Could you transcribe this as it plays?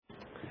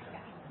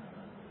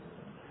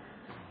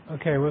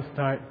Okay, we'll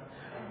start.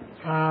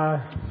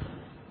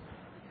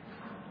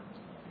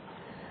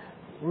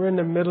 We're in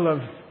the middle of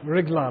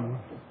Riglam,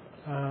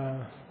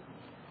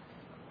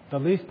 the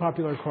least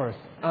popular course.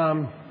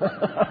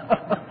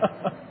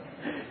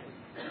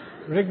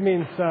 Rig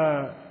means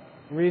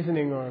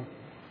reasoning or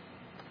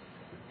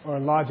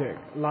logic.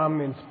 Lam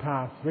means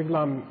path.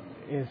 Riglam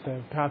is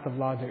the path of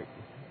logic,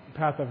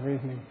 path of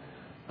reasoning.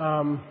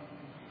 And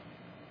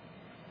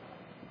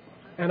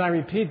I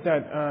repeat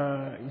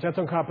that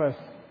Jetson-Kapa's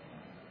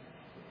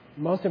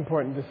most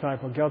important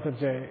disciple, Gelta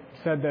Je,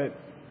 said that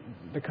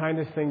the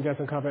kindest thing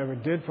Jetson-Kapa ever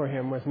did for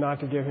him was not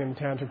to give him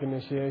tantric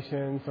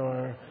initiations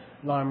or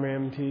Lam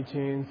Rim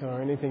teachings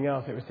or anything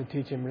else. It was to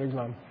teach him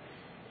Riglam.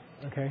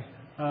 Okay?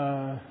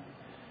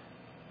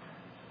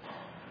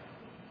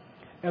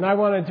 And I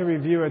wanted to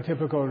review a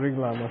typical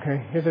Riglam,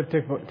 okay? Here's a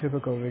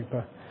typical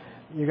Rigpa.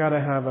 You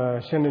gotta have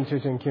a Shinrin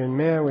Chuchen Kyun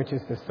Me, which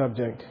is the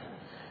subject.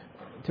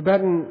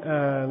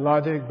 Tibetan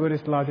logic,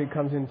 Buddhist logic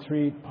comes in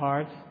three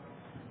parts.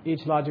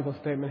 Each logical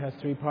statement has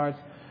three parts.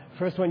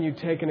 First one, you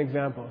take an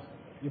example.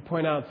 You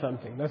point out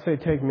something. Let's say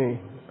take me,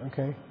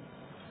 okay?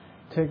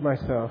 Take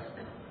myself.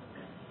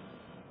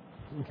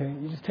 Okay?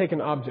 You just take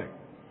an object.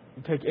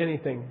 You take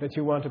anything that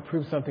you want to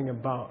prove something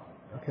about,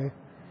 okay?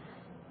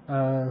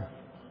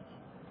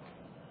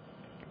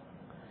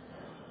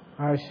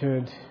 I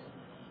should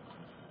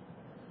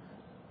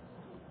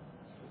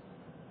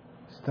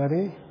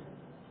study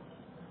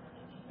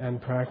and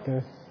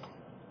practice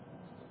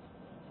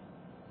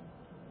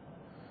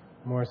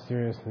more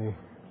seriously.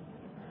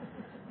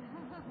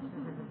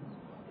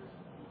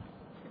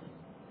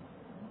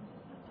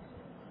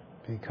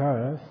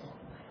 Because,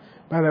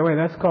 by the way,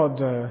 that's called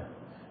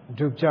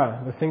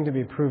Drukja, the thing to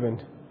be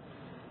proven.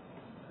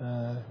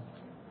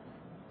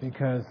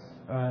 Because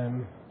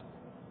I'm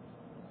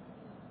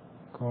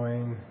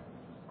going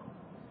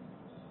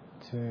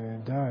to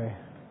die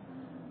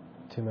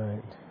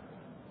tonight.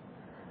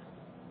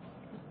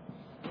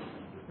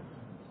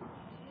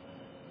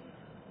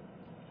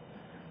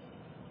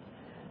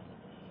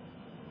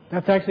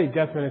 That's actually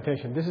death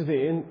meditation. This is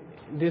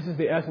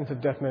the essence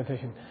of death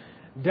meditation.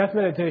 Death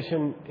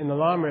meditation in the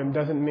Lam Rim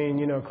doesn't mean,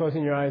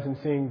 closing your eyes and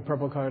seeing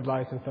purple colored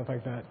lights and stuff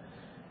like that.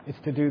 It's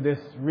to do this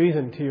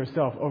reason to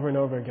yourself over and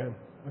over again.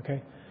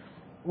 Okay?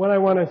 What I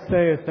want to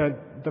say is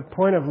that the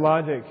point of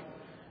logic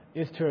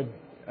is to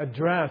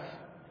address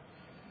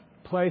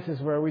places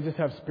where we just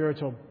have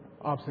spiritual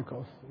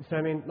obstacles. So,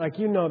 I mean, like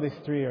these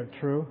three are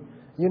true.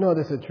 You know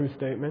this is a true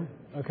statement.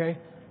 Okay?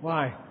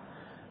 Why?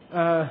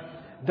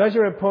 Does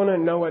your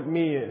opponent know what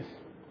me is?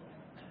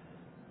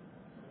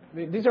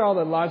 These are all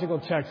the logical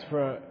checks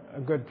for a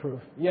good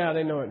proof. Yeah,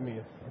 they know what me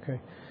is. Okay.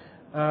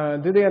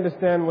 Do they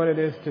understand what it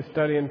is to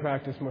study and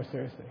practice more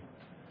seriously?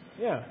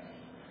 Yeah.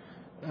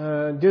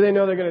 Do they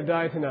know they're going to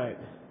die tonight?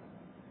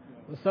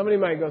 Well, somebody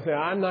might go say,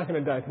 I'm not going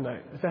to die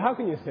tonight. I say, how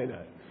can you say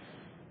that?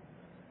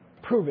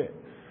 Prove it.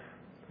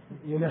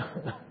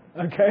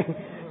 Okay?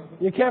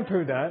 You can't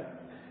prove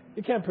that.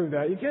 You can't prove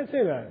that. You can't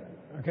say that.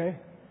 Okay?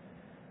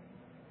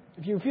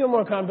 If you feel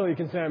more comfortable, you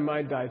can say I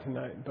might die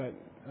tonight, but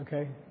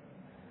okay,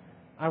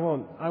 I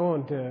won't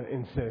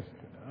insist.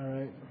 All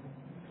right,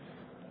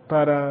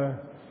 but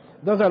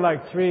those are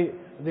like three.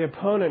 The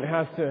opponent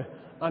has to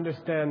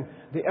understand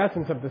the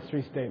essence of the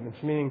three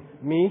statements, meaning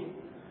me,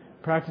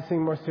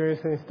 practicing more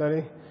seriously in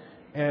study,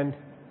 and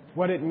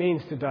what it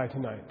means to die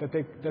tonight.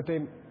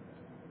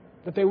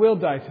 That they will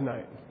die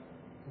tonight.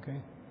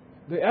 Okay,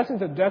 the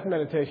essence of death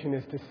meditation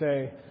is to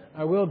say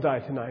I will die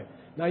tonight.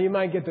 Now you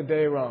might get the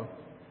day wrong.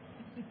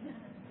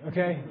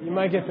 Okay? You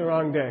might get the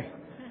wrong day.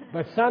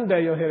 But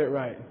Sunday you'll hit it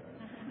right.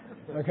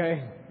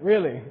 Okay?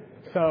 Really.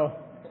 So,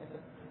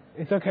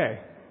 it's okay.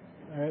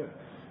 Alright?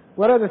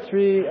 What are the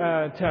three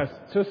tests?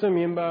 Tsusum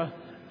Yimba,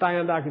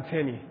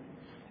 Tayandakiteni.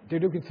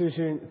 Deduki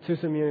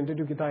Tsusum Yin,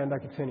 Deduki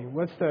Tayandakiteni.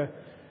 What's the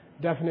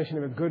definition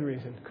of a good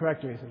reason?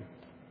 Correct reason.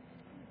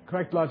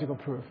 Correct logical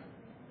proof.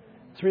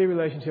 Three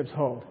relationships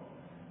hold.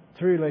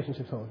 Three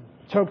relationships hold.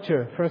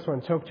 Chokchu. First one,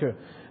 Chokchu.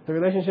 The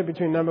relationship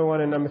between number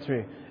one and number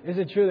three. Is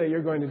it true that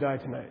you're going to die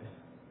tonight?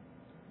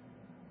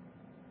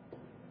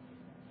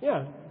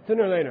 Yeah,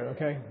 sooner or later,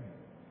 okay?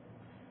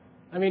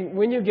 I mean,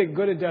 when you get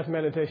good at death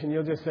meditation,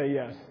 you'll just say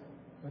yes,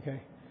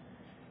 okay?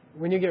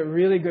 When you get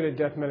really good at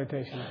death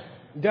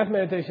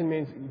meditation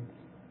means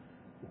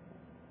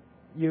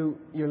you're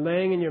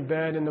laying in your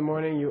bed in the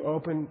morning,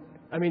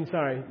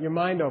 your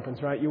mind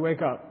opens, right? You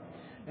wake up.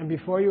 And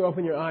before you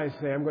open your eyes,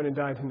 say, I'm going to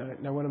die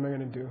tonight. Now what am I going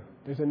to do?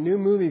 There's a new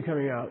movie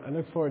coming out. I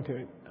look forward to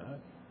it.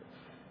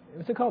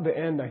 What's it called? The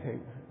End, I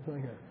think.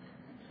 Something like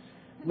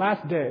that.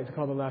 Last Day. It's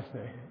called The Last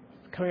Day.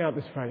 It's coming out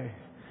this Friday.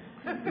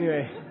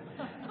 Anyway.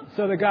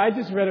 So the guy, I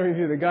just read a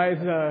review. The guy's,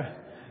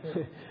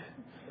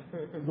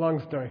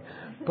 long story.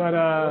 But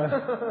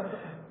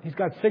he's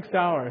got 6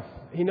 hours.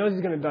 He knows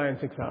he's going to die in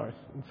 6 hours.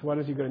 And so what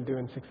is he going to do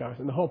in 6 hours?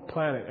 And the whole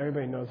planet,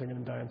 everybody knows they're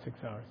going to die in 6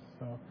 hours.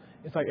 So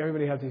it's like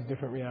everybody has these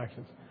different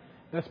reactions.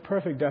 That's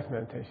perfect death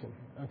meditation.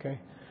 Okay?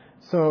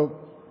 So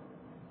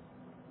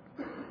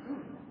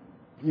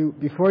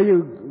before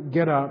you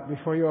get up,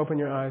 before you open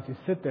your eyes, you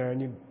sit there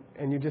and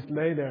and you just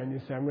lay there and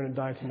you say, I'm going to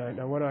die tonight.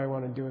 Now what do I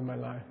want to do with my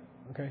life?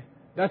 Okay?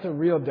 That's a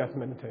real death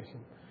meditation.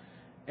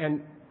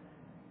 And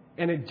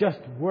it just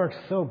works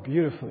so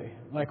beautifully.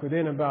 Like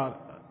within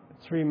about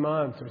 3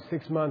 months or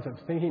 6 months of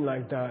thinking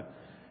like that,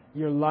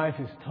 your life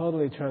is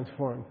totally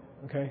transformed.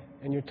 Okay?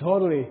 And you're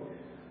totally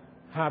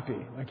happy,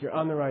 like you're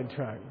on the right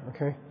track.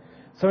 Okay?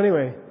 So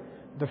anyway,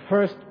 the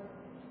first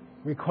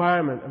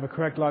requirement of a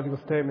correct logical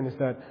statement is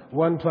that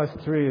 1 plus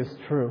 3 is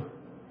true.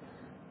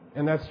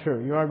 And that's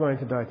true. You are going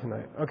to die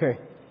tonight. Okay.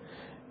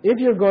 If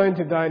you're going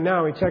to die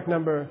now, we check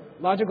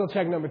logical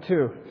check number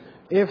 2.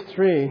 If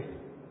 3,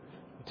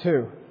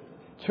 2.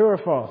 True or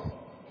false?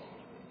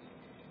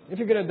 If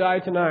you're going to die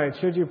tonight,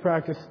 should you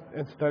practice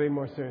and study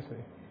more seriously?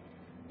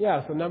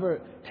 Yeah, so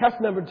test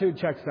number 2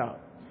 checks out.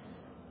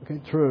 Okay,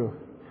 true.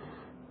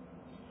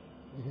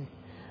 Okay.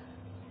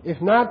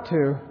 If not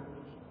 2,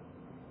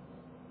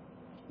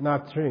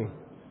 not 3.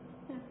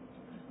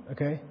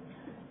 Okay?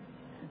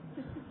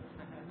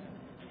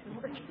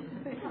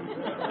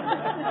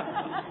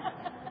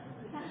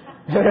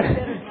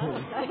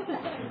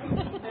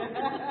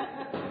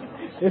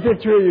 Is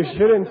it true you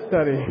shouldn't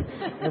study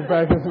and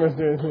practice more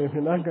seriously if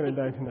you're not going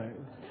to die tonight?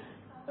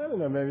 I don't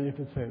know, maybe you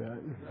could say that.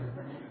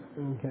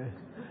 Okay.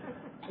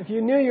 If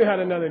you knew you had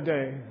another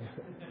day,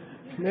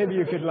 maybe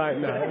you could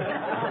lighten up.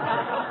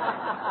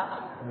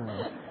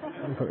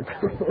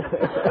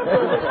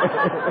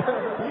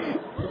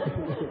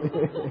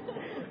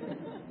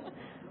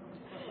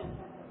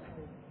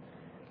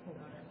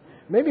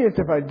 Maybe it's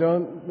if I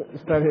don't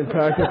study and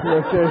practice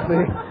more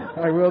seriously,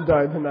 I will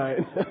die tonight.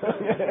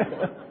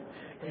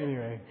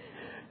 Anyway,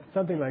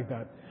 something like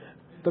that.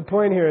 The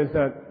point here is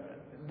that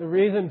the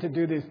reason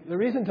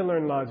to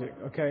learn logic,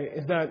 okay,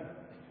 is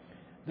that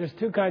there's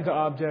 2 kinds of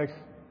objects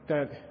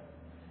that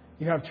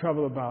you have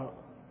trouble about.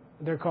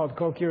 They're called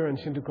kokyu and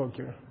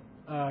shinto-kokyu.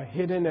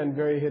 Hidden and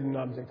very hidden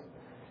objects.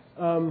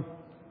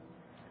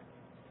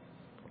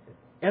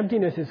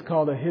 Emptiness is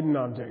called a hidden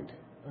object,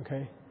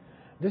 okay?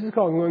 This is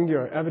called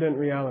ngungyur, evident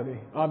reality,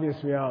 obvious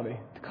reality.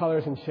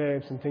 Colors and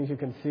shapes and things you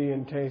can see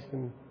and taste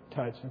and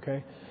touch,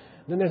 okay?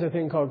 Then there's a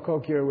thing called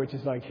kokyu, which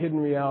is like hidden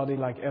reality,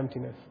 like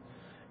emptiness.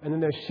 And then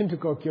there's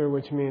shinto-kokyu,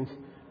 which means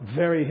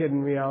very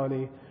hidden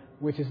reality,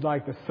 which is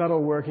like the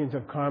subtle workings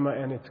of karma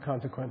and its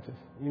consequences.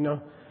 You know?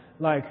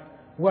 Like,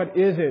 what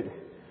is it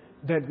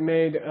that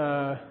made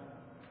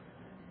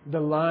the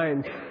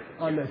lines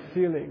on the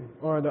ceiling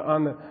or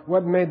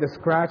what made the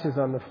scratches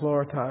on the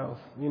floor tiles?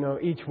 You know,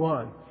 each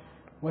one.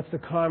 What's the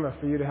karma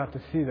for you to have to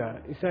see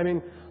that? You see, I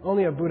mean,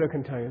 only a Buddha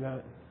can tell you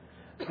that.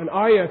 An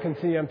Arya can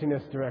see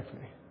emptiness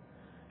directly.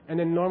 And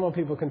then normal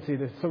people can see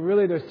this. So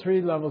really there's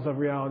 3 levels of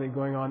reality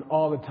going on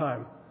all the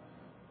time.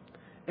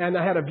 And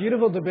I had a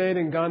beautiful debate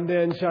in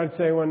Ganden,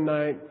 Shartse one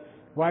night,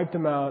 wiped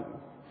them out.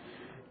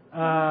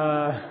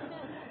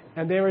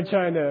 And they were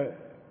trying to,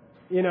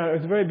 you know, it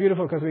was very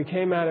beautiful because we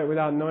came at it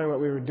without knowing what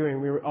we were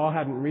doing. We all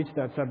hadn't reached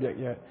that subject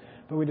yet.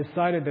 But we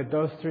decided that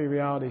those 3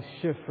 realities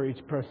shift for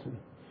each person.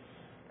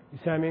 You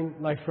see what I mean?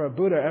 Like for a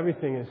Buddha,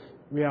 everything is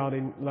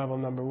reality level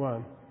number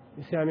 1.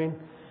 You see what I mean?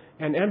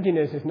 And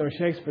emptiness is no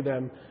shakes for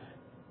them.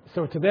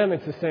 So to them,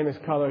 it's the same as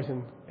colors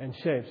and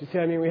shapes. You see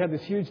what I mean? We had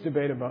this huge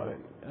debate about it.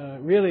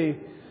 Really,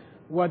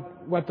 what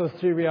those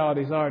 3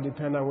 realities are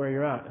depend on where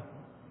you're at.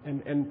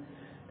 And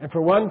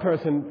for one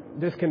person,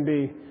 this can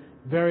be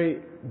very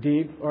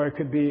deep or it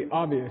could be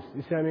obvious.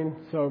 You see what I mean?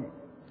 So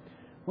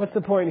what's the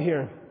point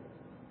here?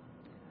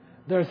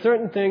 There are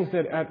certain things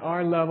that at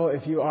our level,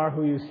 if you are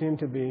who you seem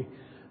to be,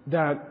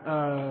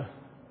 that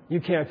you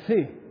can't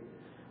see.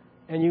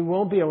 And you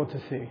won't be able to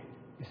see.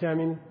 You see what I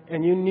mean?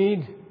 And you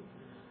need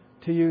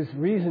to use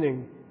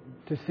reasoning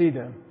to see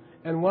them.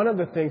 And one of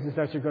the things is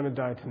that you're going to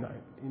die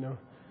tonight, you know.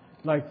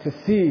 Like to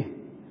see,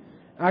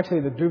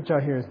 actually the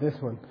drupcha here is this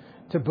one.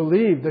 To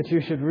believe that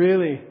you should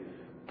really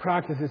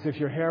practice as if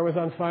your hair was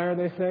on fire,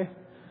 they say.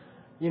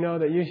 You know,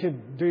 that you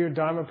should do your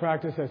Dharma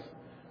practice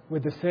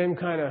with the same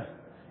kind of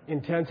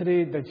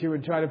intensity that you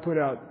would try to put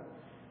out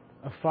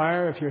a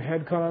fire if your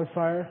head caught on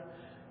fire.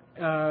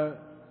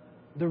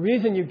 The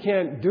reason you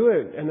can't do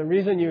it, and the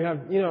reason you have,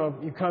 you know,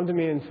 you come to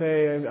me and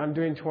say, I'm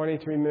doing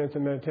 23 minutes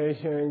of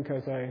meditation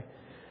because the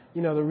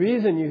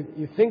reason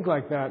you think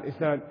like that is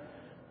that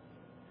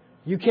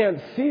you can't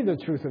see the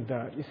truth of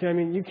that. You see, I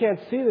mean, you can't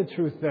see the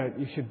truth that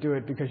you should do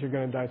it because you're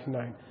going to die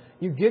tonight.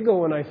 You giggle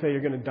when I say you're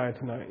going to die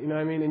tonight, you know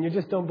what I mean? And you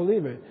just don't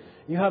believe it.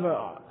 You have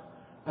a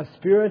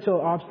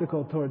spiritual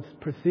obstacle towards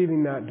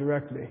perceiving that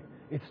directly.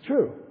 It's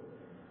true.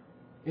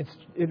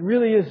 It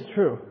really is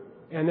true.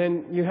 And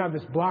then you have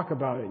this block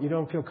about it. You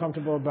don't feel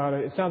comfortable about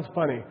it. It sounds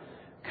funny.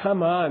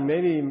 Come on,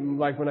 maybe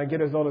like when I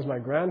get as old as my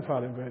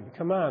grandfather, but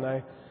come on,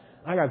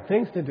 I got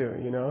things to do,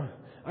 you know.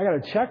 I got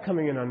a check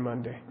coming in on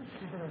Monday.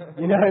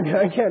 You know what I mean?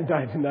 I can't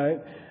die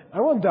tonight.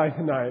 I won't die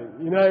tonight.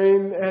 You know what I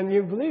mean? And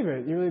you believe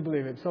it. You really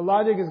believe it. So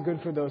logic is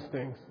good for those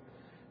things.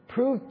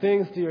 Prove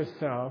things to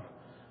yourself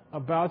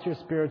about your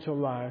spiritual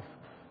life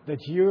that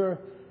your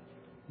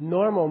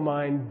normal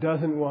mind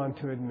doesn't want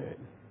to admit.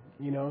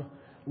 You know?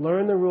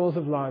 Learn the rules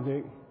of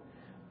logic.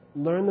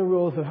 Learn the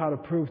rules of how to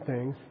prove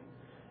things.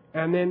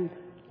 And then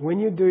when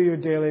you do your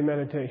daily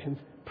meditations,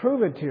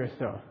 prove it to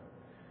yourself.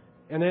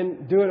 And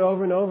then do it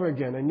over and over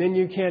again. And then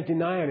you can't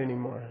deny it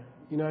anymore.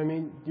 You know what I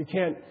mean? You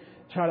can't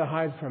try to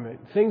hide from it.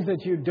 Things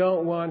that you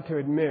don't want to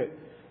admit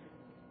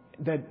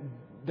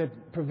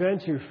that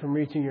prevent you from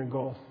reaching your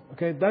goals.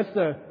 Okay?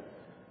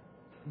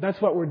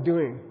 That's what we're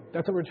doing.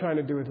 That's what we're trying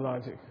to do with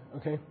logic.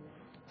 Okay?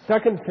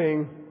 Second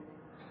thing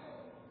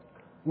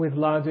with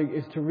logic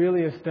is to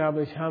really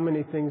establish how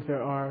many things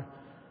there are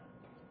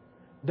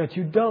that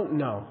you don't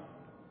know.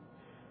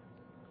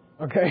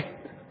 Okay?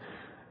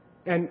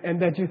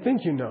 And that you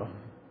think you know.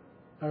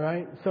 All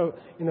right? So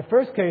in the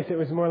first case, it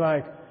was more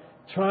like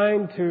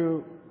trying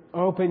to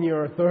open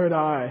your third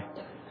eye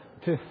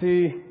to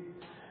see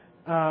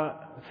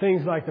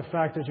things like the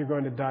fact that you're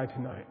going to die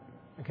tonight.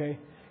 Okay?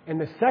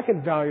 And the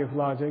second value of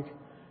logic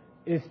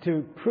is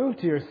to prove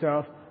to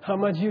yourself how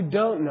much you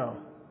don't know.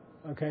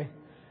 Okay?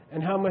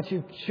 And how much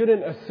you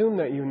shouldn't assume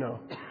that you know.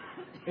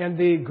 And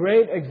the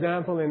great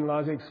example in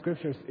logic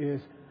scriptures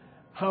is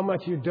how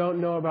much you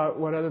don't know about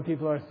what other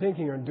people are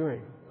thinking or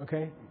doing.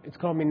 Okay? It's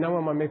called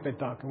Minawa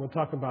Mamepetak, and we'll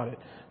talk about it.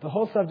 The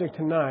whole subject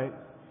tonight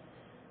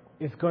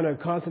is going to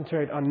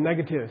concentrate on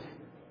negatives.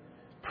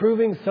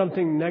 Proving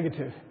something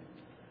negative.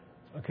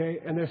 Okay?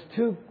 And there's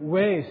two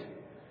ways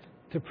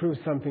to prove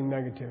something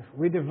negative.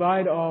 We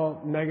divide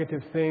all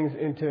negative things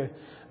into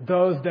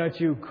those that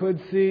you could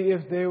see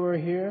if they were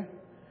here,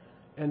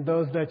 and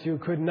those that you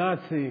could not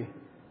see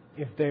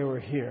if they were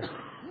here.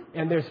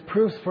 And there's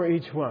proofs for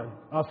each one.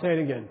 I'll say it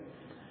again.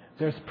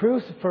 There's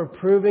proofs for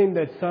proving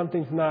that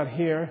something's not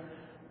here,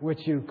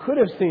 which you could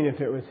have seen if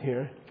it was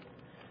here.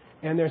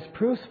 And there's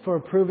proofs for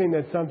proving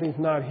that something's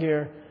not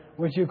here,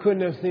 which you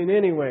couldn't have seen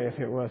anyway if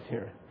it was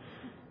here.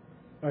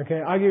 Okay,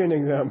 I'll give you an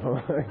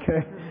example.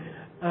 Okay.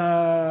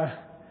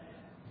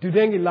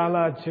 Dudengi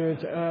Lala Church,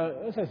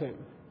 what's that say?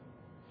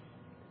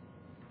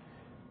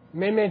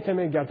 Meme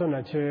Teme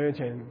Gatona Church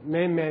and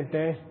Meme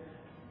Te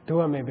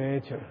Dua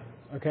Mebe Church.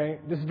 Okay?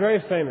 This is very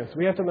famous.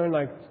 We have to learn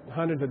like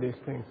hundreds of these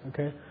things.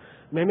 Okay?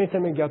 Meme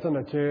Teme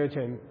Gatona Church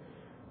and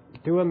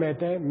Dua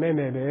Mete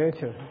Meme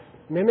Church.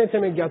 Meme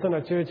Teme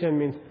Gatona Church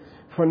means,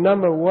 for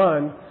number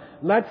one,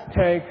 let's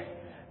take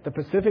the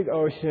Pacific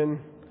Ocean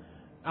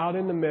out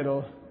in the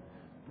middle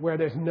where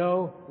there's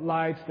no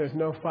lights, there's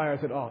no fires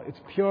at all. It's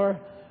pure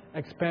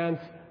expanse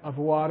of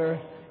water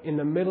in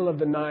the middle of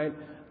the night.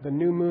 The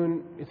new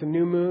moon, it's a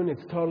new moon,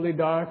 it's totally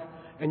dark,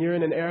 and you're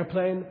in an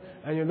airplane,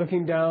 and you're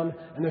looking down,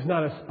 and there's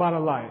not a spot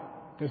of light.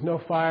 There's no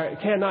fire. It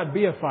cannot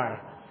be a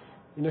fire.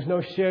 And there's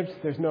no ships,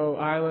 there's no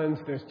islands,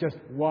 there's just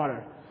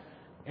water.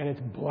 And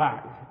it's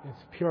black.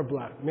 It's pure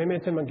black. Okay?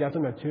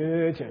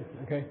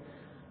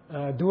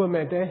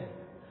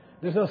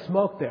 There's no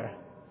smoke there.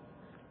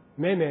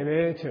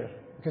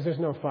 Because there's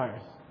no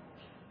fires.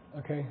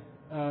 Okay?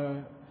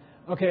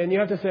 Okay, and you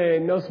have to say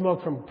no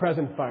smoke from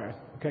present fires.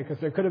 Okay, because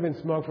there could have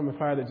been smoke from a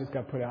fire that just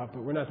got put out,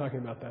 but we're not talking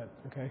about that.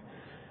 Okay?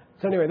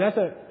 So anyway,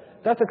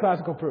 that's a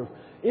classical proof.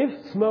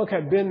 If smoke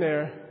had been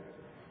there,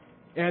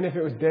 and if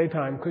it was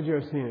daytime, could you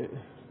have seen it?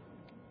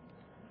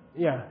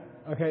 Yeah.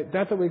 Okay,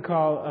 that's what we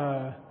call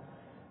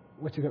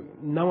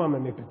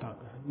Nawama Mipetak.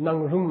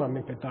 Nangruma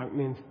Mipetak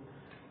means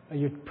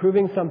you're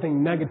proving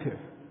something negative.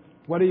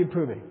 What are you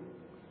proving?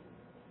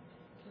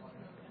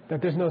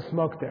 That there's no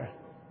smoke there.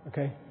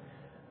 Okay?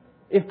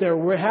 If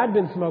there had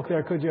been smoke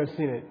there, could you have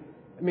seen it?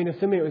 I mean,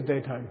 assuming it was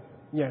daytime.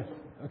 Yes.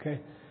 Okay?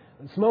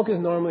 Smoke is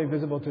normally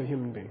visible to a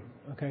human being.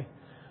 Okay?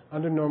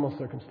 Under normal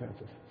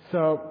circumstances.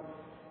 So,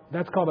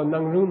 that's called a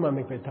nangruma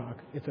mikpetak.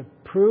 It's a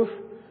proof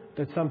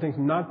that something's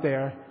not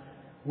there,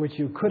 which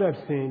you could have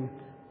seen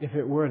if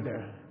it were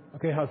there.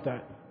 Okay, how's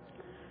that?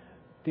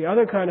 The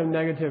other kind of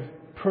negative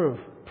proof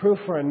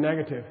for a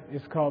negative,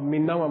 is called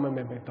minawa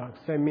mamikpetak.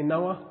 Say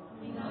minawa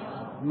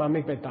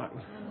mamikpetak.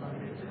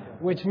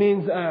 Which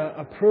means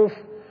a proof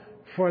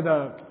for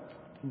the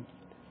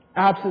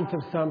absence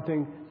of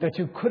something that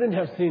you couldn't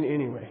have seen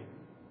anyway.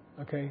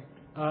 Okay?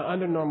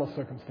 Under normal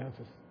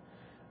circumstances.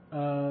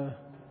 Let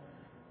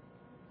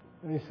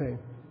me see.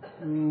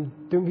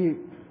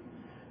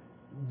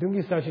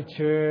 Dungi Sashi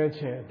Church.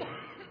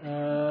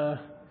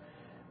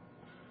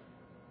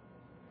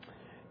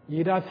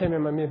 Yidat Seme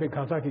Mamipe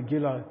Kazaki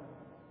Gila.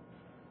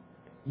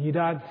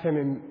 Yidat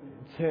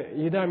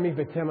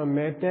Mikpe Tema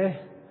Mete.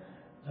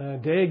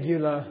 De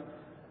Gila.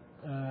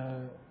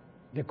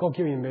 De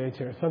Kokyu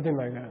Imbecher. Something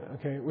like that.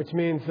 Okay? Which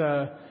means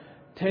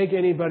take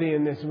anybody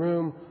in this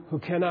room who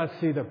cannot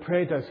see the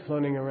pretas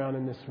floating around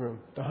in this room.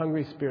 The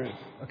hungry spirits.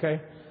 Okay?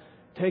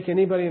 Take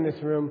anybody in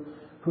this room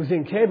who's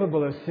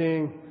incapable of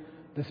seeing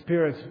the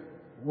spirits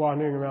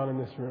wandering around in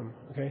this room.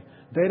 Okay?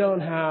 They don't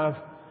have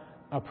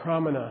a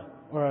pramana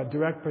or a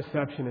direct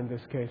perception in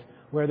this case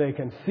where they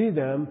can see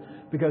them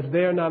because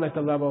they are not at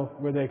the level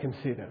where they can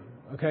see them.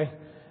 Okay?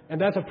 And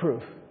that's a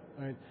proof.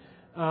 Right?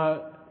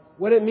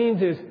 What it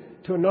means is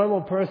to a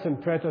normal person,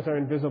 pretas are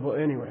invisible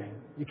anyway.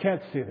 You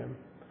can't see them.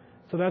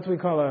 So that's what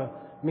we call a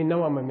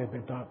minawama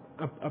mipita,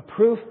 a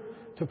proof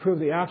to prove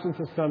the absence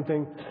of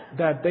something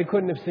that they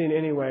couldn't have seen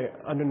anyway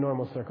under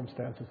normal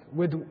circumstances,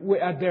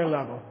 at their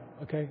level.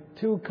 Okay,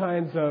 two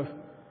kinds of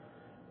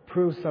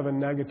proofs of a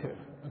negative.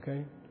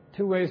 Okay?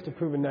 2 ways to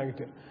prove a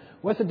negative.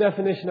 What's the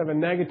definition of a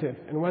negative,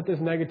 and what does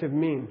negative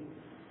mean?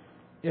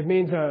 It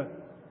means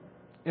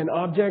an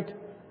object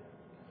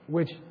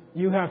which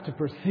you have to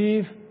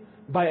perceive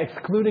by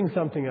excluding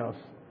something else.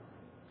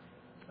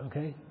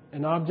 Okay?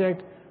 An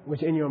object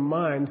which in your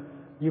mind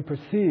you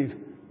perceive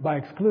by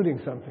excluding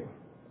something.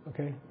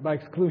 Okay? By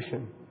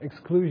exclusion.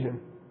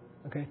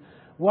 Okay?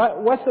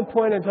 What's the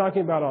point in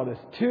talking about all this?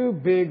 2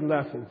 big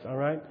lessons, all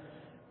right?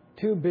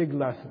 2 big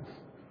lessons.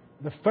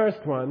 The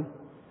first one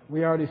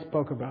we already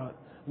spoke about.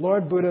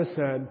 Lord Buddha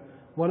said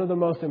one of the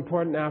most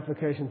important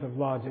applications of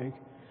logic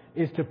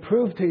is to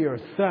prove to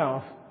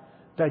yourself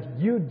that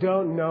you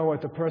don't know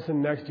what the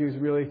person next to you is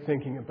really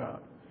thinking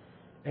about.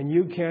 And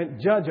you can't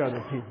judge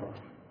other people.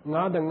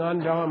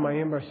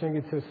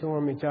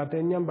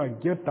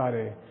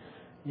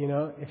 You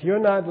know, if you're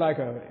not like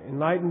an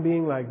enlightened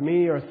being like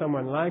me or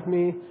someone like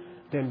me,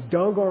 then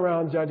don't go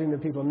around judging the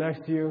people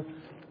next to you,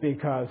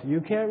 because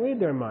you can't read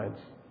their minds.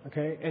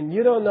 Okay? And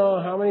you don't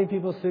know how many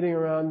people sitting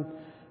around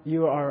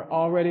you are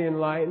already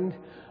enlightened.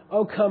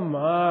 Oh, come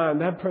on,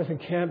 that person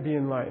can't be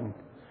enlightened.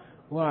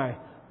 Why?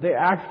 They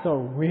act so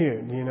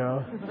weird, you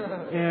know,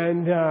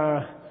 and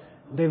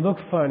they look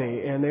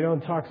funny, and they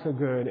don't talk so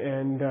good,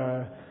 and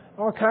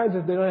all kinds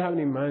of, they don't have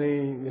any money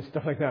and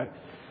stuff like that.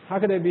 How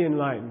could they be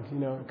enlightened? You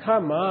know,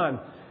 come on.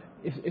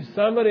 If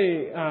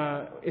somebody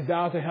is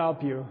out to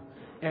help you,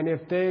 and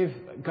if they've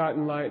got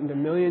enlightened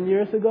 1,000,000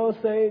 years ago,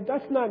 say,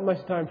 that's not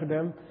much time for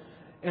them.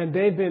 And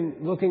they've been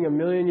looking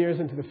 1,000,000 years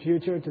into the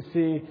future to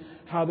see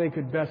how they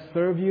could best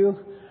serve you.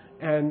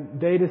 And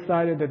they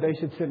decided that they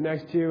should sit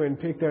next to you and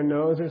pick their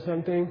nose or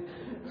something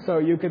so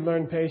you could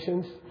learn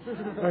patience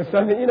or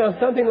something, you know,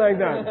 something like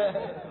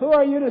that. Who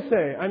are you to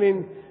say? I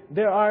mean,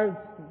 there are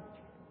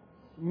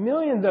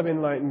millions of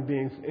enlightened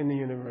beings in the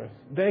universe.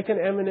 They can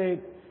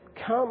emanate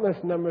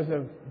countless numbers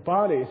of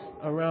bodies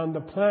around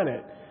the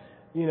planet.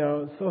 You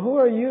know, so who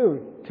are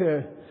you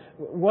to...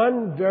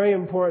 One very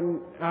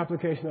important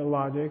application of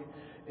logic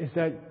is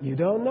that you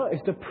don't know.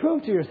 It's to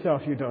prove to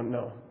yourself you don't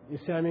know. You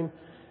see, I mean,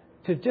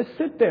 to just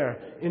sit there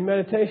in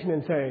meditation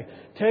and say,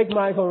 take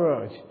Michael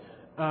Roach.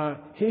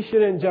 He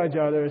shouldn't judge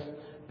others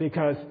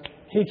because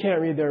he can't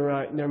read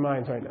their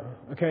minds right now.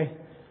 Okay?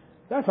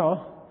 That's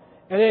all.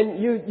 And then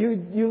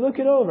you look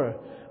it over.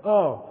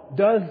 Oh,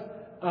 does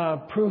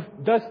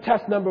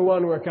test number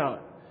 1 work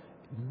out?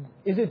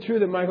 Is it true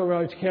that Michael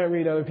Roach can't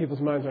read other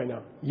people's minds right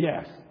now?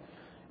 Yes.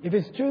 If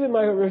it's true that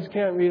Michael Roach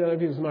can't read other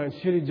people's minds,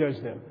 should he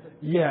judge them?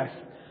 Yes.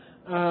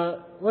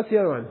 What's the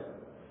other one?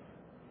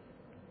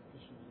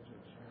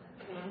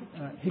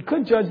 He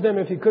could judge them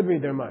if he could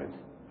read their minds.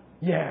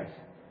 Yes.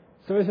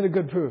 So is it a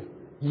good proof?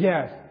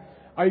 Yes.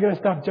 Are you going to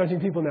stop judging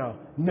people now?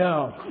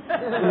 No.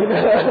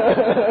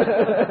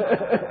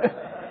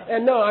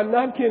 And no, I'm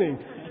not kidding.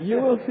 You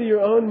will see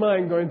your own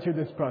mind going through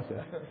this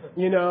process.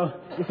 You know,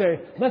 you say,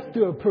 let's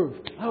do a proof.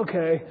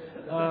 Okay,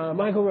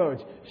 Michael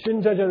Roach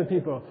shouldn't judge other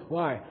people.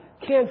 Why?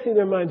 Can't see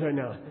their minds right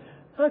now.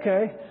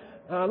 Okay,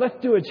 let's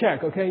do a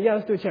check. Okay, yeah,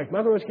 let's do a check.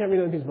 Michael Roach can't read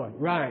other people's minds.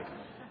 Right.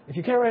 If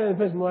you can't read other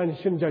people's minds,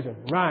 you shouldn't judge them.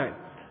 Right.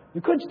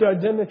 You could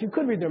judge them if you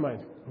could read their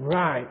minds.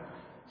 Right.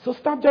 So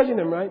stop judging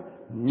them, right?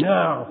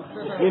 No.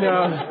 You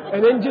know,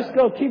 and then just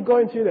keep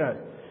going through that.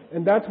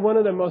 And that's one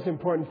of the most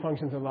important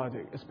functions of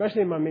logic,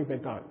 especially in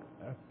Mamikpe thought.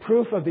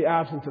 Proof of the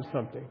absence of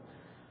something.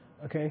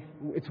 Okay?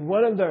 It's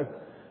one of the...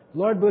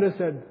 Lord Buddha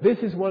said this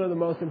is one of the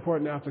most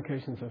important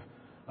applications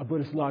of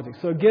Buddhist logic.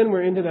 So again,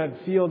 we're into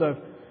that field of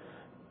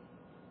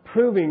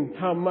proving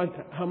how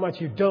much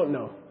you don't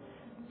know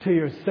to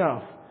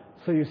yourself.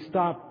 So you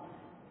stop...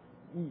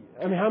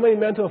 I mean, how many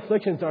mental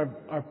afflictions are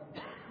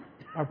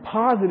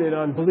posited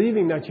on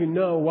believing that you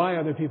know why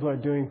other people are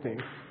doing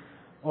things,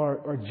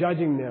 or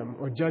judging them,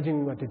 or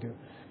judging what to do?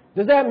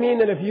 Does that mean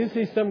that if you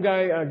see some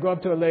guy go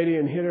up to a lady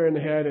and hit her in the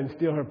head and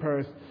steal her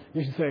purse,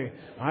 you should say,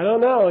 I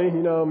don't know, you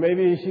know,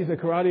 maybe she's a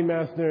karate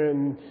master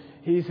and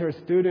he's her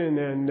student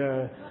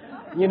and,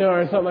 you know,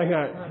 or something like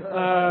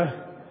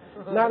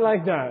that. Not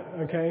like that,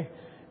 okay?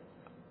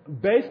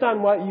 Based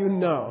on what you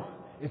know,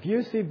 if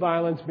you see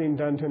violence being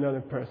done to another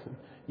person,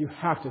 you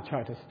have to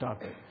try to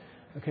stop it.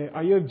 Okay?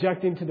 Are you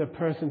objecting to the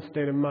person's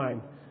state of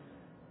mind?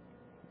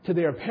 To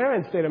their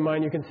apparent state of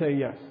mind, you can say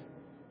yes.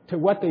 To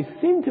what they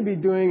seem to be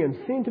doing and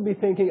seem to be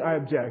thinking, I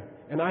object.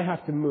 And I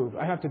have to move.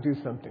 I have to do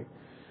something.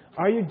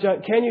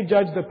 Can you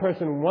judge the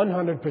person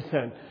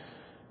 100%?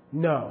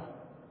 No.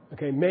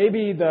 Okay,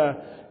 maybe the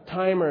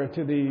timer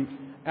to the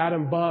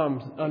atom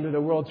bombs under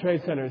the World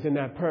Trade Center is in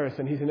that purse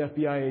and he's an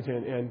FBI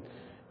agent. And,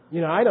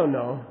 you know, I don't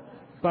know.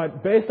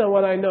 But based on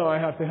what I know, I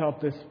have to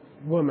help this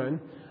woman.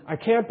 I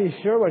can't be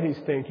sure what he's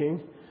thinking.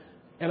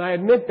 And I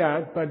admit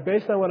that, but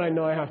based on what I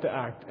know, I have to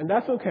act. And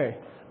that's okay.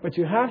 But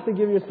you have to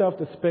give yourself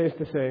the space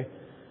to say,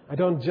 I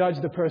don't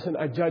judge the person,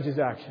 I judge his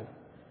action.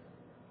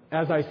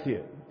 As I see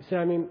it. See,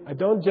 I mean, I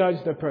don't judge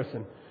the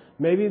person.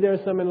 Maybe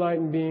there's some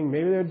enlightened being,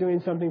 maybe they're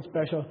doing something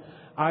special.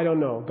 I don't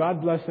know.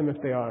 God bless them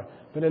if they are.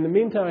 But in the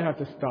meantime, I have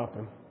to stop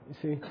them. You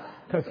see?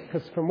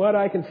 Because from what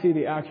I can see,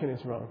 the action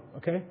is wrong.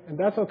 Okay? And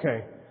that's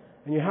okay.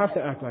 And you have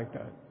to act like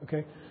that,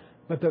 okay?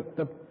 But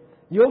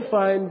you'll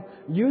find,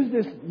 use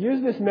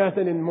this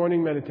method in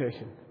morning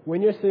meditation.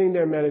 When you're sitting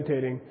there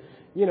meditating,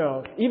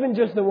 even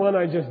just the one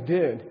I just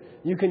did,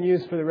 you can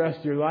use for the rest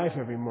of your life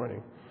every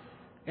morning.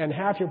 And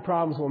half your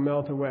problems will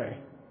melt away,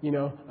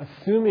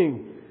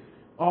 assuming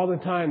all the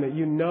time that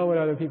you know what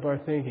other people are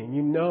thinking,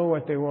 you know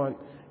what they want,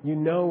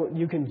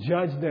 you can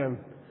judge them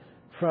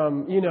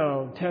from,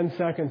 10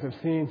 seconds of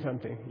seeing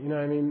something,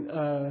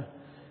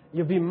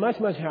 you'll be much,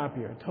 much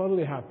happier,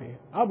 totally happy.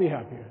 I'll be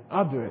happier.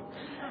 I'll do it.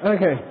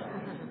 Okay.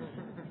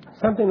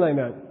 Something like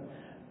that.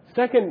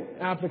 Second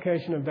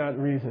application of that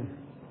reason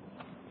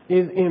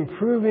is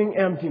improving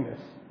emptiness.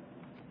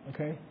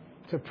 Okay?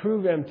 To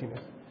prove emptiness.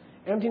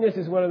 Emptiness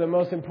is one of the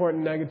most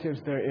important negatives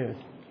there is.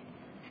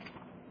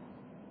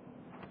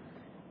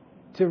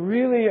 To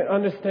really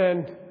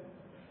understand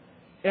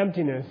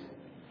emptiness,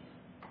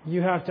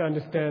 you have to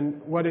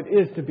understand what it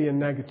is to be a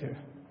negative.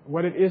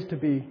 What it is to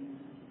be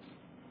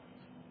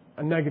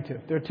a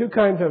negative. There are two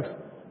kinds of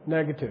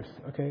negatives.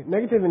 Okay?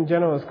 Negative in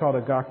general is called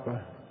a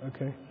gakpa.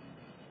 Okay?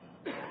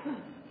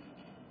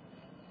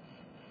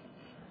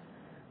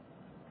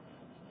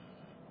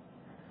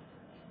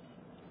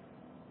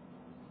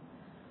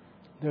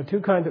 There are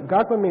two kinds of...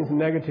 Gakpa means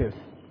negatives.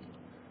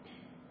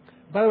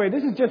 By the way,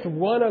 this is just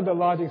one of the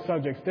logic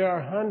subjects. There are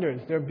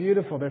hundreds. They're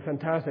beautiful. They're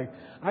fantastic.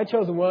 I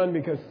chose one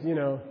because,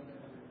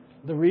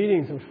 the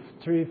readings are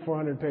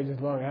 300-400 pages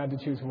long. I had to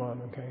choose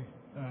one, okay?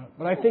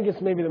 But I think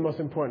it's maybe the most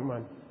important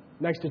one,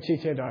 next to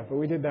Chichedar, but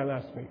we did that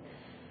last week.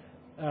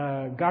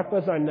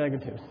 Gakpas are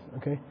negatives,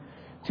 okay?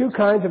 Two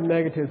kinds of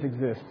negatives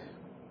exist.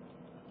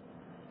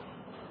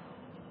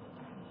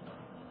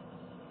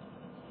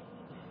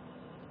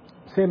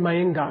 Say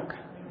Mayingak.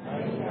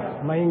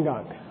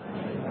 Mayingak.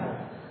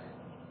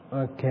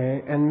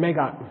 Okay, and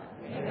Megat.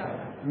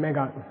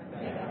 Megat.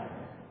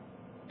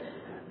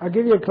 I'll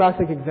give you a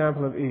classic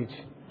example of each.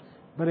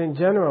 But in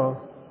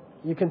general,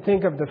 you can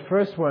think of the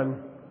first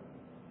one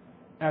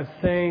as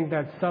saying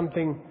that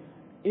something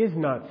is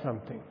not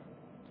something.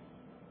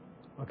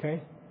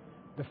 Okay?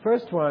 The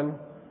first one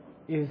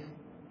is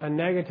a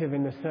negative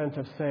in the sense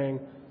of saying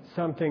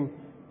something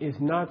is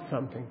not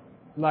something.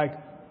 Like,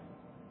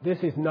 this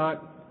is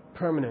not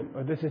permanent,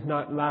 or this is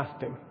not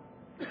lasting.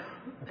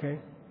 Okay?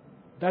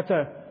 That's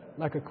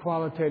like a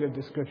qualitative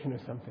description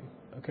of something.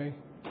 Okay?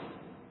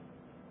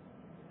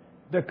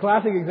 The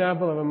classic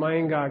example of a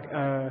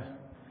Mayingak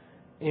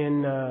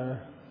in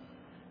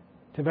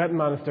Tibetan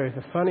monasteries,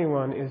 the funny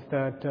one is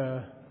that,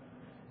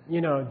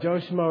 Joe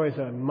Schmo is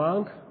a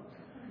monk.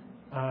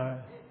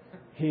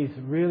 He's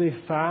really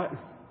fat,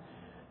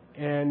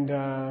 and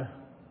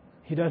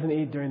he doesn't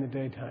eat during the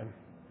daytime.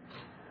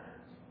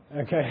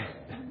 Okay?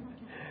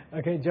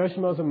 Okay, Joe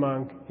Schmo's a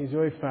monk. He's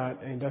really fat,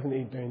 and he doesn't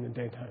eat during the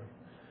daytime.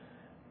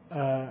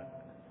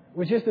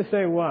 Which is to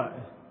say what?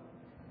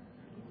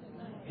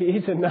 He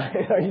eats at night.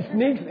 He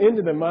sneaks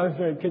into the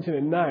monastery kitchen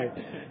at night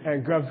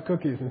and grubs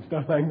cookies and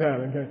stuff like that.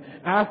 Okay,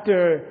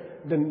 after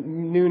the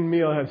noon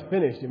meal has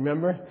finished. You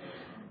remember?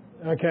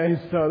 Okay,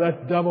 so that's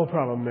double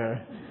problem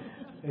there.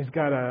 He's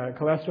got a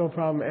cholesterol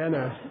problem and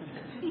a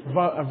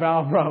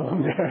valve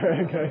problem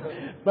there. Okay,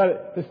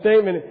 but the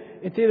statement,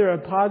 it's either a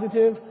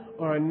positive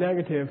or a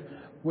negative,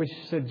 which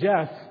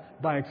suggests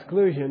by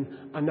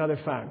exclusion another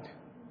fact.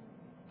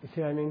 You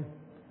see what I mean?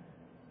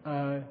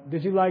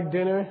 Did you like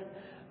dinner?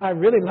 I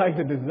really like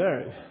the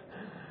dessert.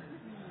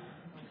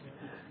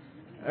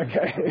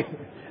 Okay.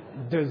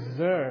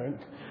 Dessert.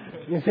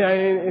 You see,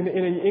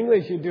 in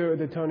English you do it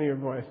with the tone of your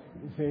voice.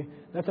 You see,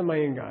 that's a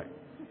Mayingak.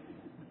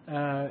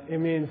 It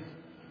means,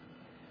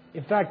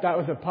 in fact, that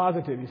was a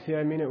positive. You see,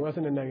 it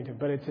wasn't a negative,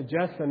 but it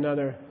suggests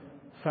another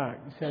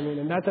fact. You see,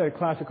 and that's a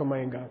classical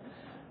Mayingak.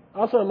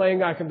 Also, a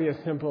Mayingak can be as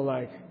simple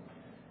like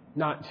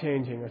not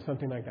changing or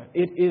something like that.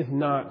 It is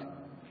not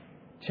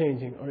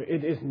changing, or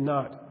it is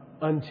not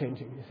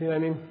unchanging. You see what I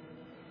mean?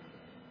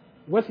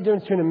 What's the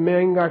difference between a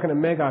Mayingak and a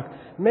Megak?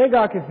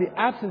 Megak is the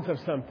absence of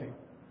something.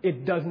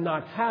 It does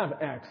not have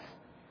X.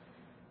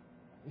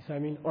 You see what I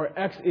mean? Or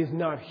X is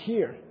not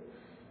here.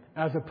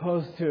 As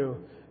opposed to,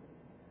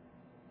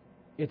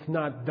 it's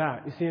not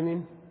that. You see what I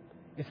mean?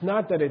 It's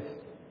not that it's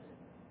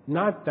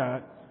not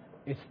that.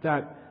 It's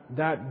that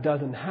that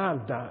doesn't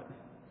have that.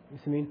 You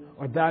see what I mean?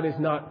 Or that is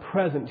not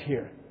present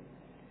here.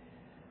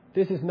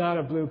 This is not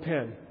a blue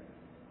pen.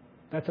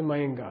 That's a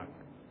Mayingak.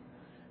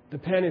 The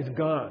pen is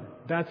gone.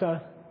 That's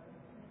a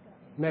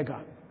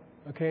Megat.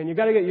 Okay, and you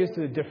got to get used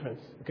to the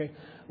difference. Okay,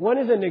 one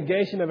is a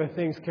negation of a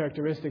thing's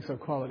characteristics or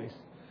qualities.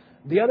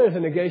 The other is a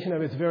negation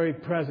of its very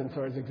presence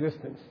or its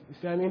existence. You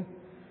see what I mean?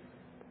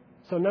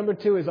 So number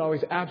two is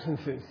always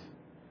absences,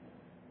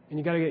 and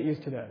you got to get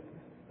used to that.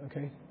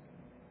 Okay.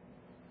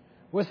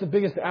 What's the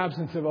biggest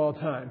absence of all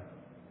time?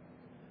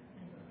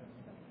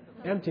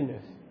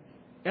 Emptiness.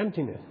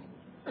 Emptiness.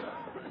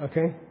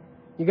 Okay.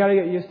 You got to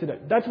get used to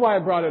that. That's why I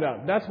brought it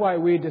up. That's why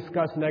we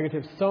discuss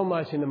negatives so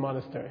much in the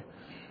monastery.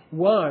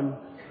 One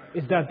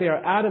is that they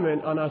are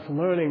adamant on us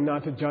learning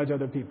not to judge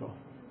other people.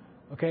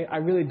 Okay? I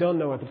really don't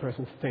know what the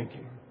person's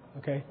thinking.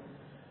 Okay?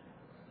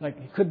 Like,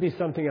 it could be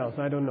something else.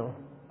 I don't know.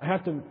 I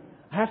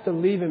have to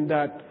leave him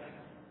that.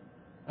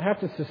 I have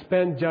to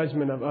suspend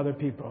judgment of other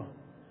people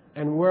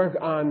and work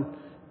on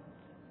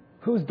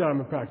whose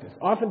Dharma practice.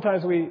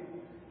 Oftentimes we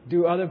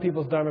do other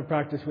people's Dharma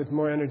practice with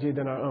more energy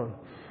than our own.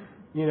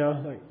 You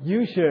know, like,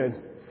 you should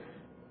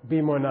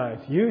be more nice.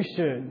 You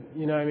should,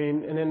 you know what I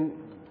mean? And then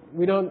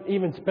we don't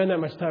even spend that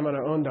much time on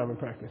our own Dharma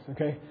practice,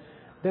 okay?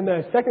 Then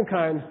the second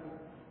kind,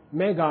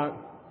 megak,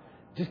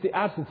 just the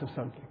absence of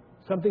something.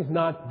 Something's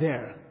not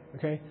there,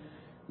 okay?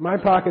 My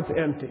pocket's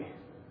empty,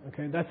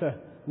 okay? That's a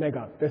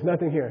megak. There's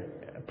nothing here.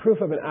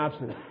 Proof of an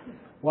absence.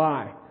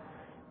 Why?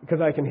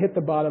 Because I can hit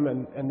the bottom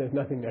and there's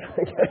nothing there.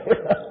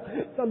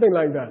 Okay? Something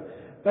like that.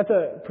 That's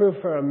a proof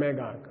for a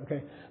megak,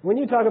 okay? When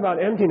you talk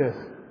about emptiness,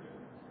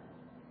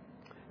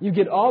 you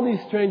get all these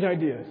strange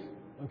ideas,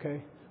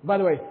 okay? By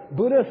the way,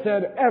 Buddha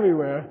said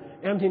everywhere,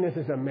 emptiness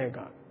is a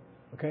megak,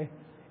 okay?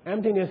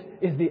 Emptiness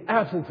is the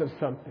absence of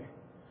something.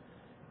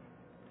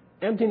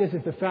 Emptiness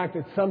is the fact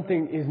that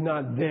something is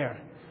not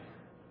there,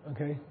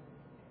 okay?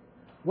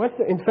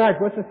 In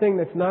fact, what's the thing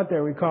that's not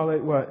there? We call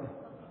it what?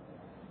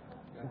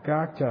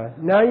 Gakcha.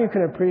 Now you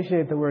can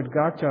appreciate the word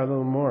gakcha a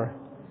little more.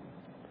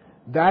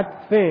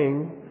 That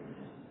thing,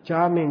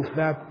 cha means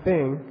that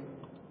thing,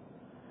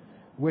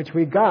 which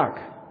we gak.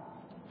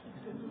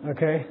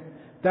 Okay?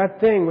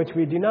 That thing which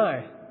we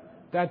deny.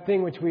 That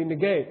thing which we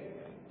negate.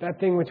 That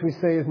thing which we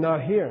say is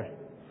not here.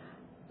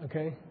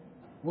 Okay?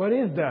 What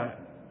is that?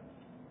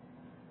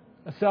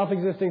 A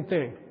self-existing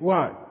thing.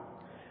 What?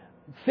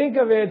 Think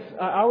of it,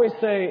 I always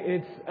say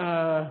it's,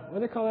 what do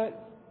they call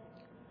that?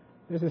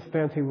 There's this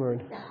fancy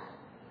word.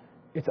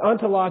 It's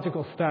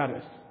ontological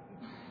status.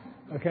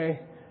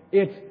 Okay?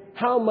 It's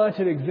how much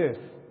it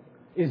exists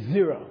is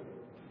zero.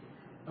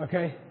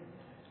 Okay?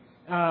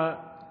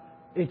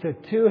 It's a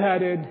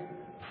two-headed,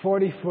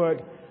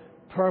 40-foot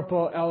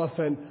purple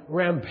elephant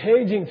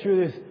rampaging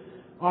through this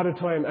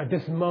auditorium at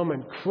this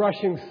moment,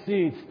 crushing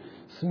seats,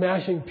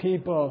 smashing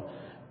people,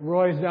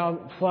 Roy's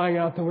out, flying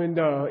out the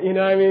window. You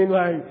know what I mean?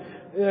 Like,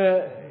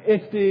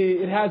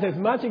 it has as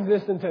much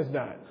existence as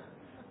that.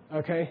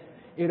 Okay?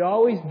 It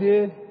always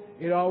did,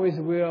 it always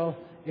will,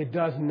 it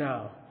does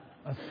now.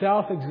 A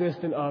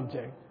self-existent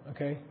object.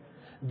 Okay?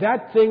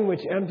 That thing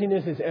which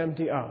emptiness is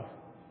empty of.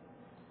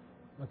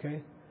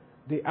 Okay?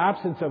 The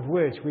absence of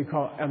which we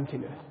call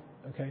emptiness.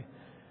 Okay?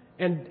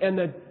 And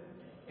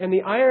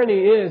the irony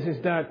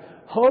is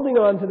that holding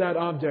on to that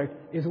object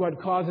is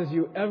what causes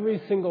you every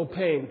single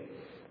pain.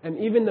 And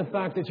even the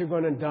fact that you're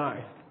going to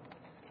die.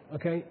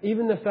 Okay?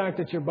 Even the fact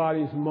that your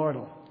body is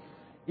mortal.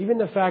 Even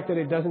the fact that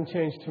it doesn't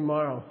change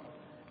tomorrow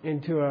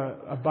into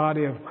a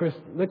body of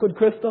liquid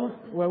crystal?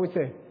 What would we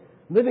say?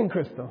 Living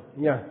crystal.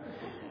 Yeah.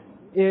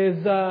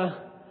 Is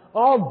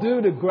all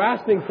due to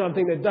grasping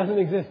something that doesn't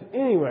exist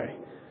anyway.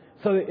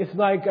 So it's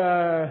like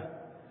a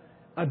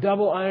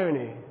double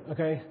irony.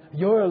 Okay?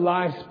 Your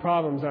life's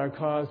problems are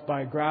caused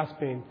by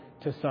grasping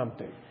to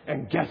something.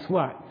 And guess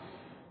what?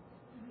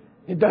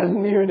 It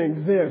doesn't even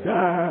exist.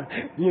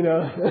 You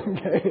know,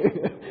 okay.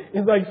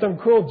 It's like some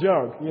cool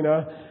joke, you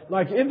know.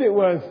 Like if it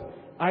was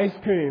ice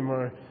cream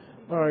or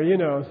you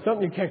know,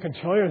 something you can't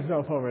control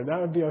yourself over, that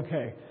would be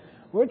okay.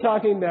 We're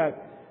talking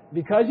that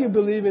because you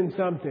believe in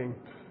something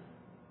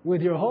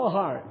with your whole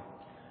heart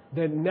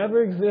that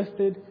never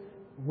existed,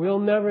 will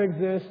never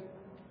exist,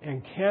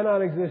 and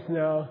cannot exist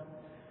now,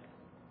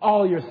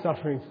 all your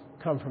sufferings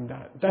come from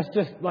that. That's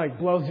just like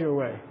blows you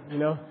away, you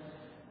know.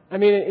 I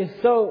mean,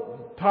 it's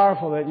so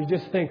powerful that you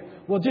just think,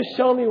 well, just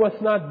show me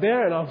what's not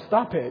there and I'll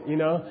stop it, you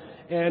know.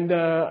 And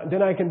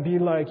then I can be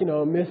like, you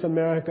know, Miss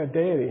America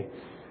deity.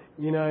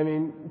 You know what I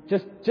mean?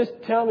 Just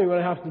tell me what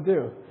I have to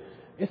do.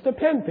 It's the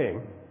pen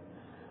thing.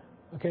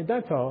 Okay,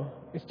 that's all.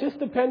 It's just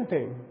the pen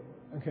thing.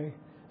 Okay?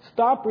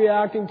 Stop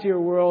reacting to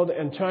your world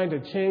and trying to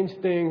change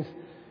things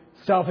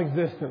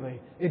self-existently.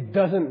 It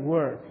doesn't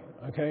work.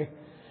 Okay?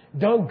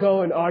 Don't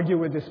go and argue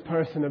with this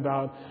person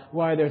about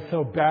why they're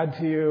so bad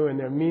to you and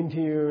they're mean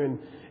to you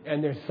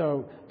and they're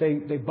so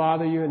they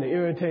bother you and they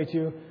irritate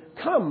you.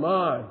 Come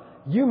on.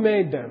 You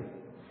made them.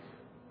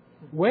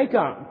 Wake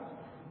up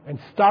and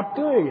stop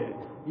doing it.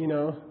 You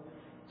know,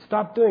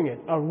 stop doing it.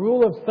 A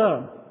rule of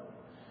thumb: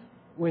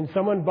 when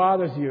someone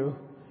bothers you,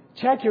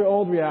 check your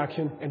old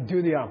reaction and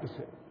do the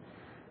opposite.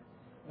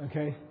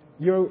 Okay?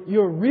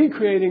 You're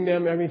recreating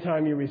them every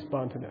time you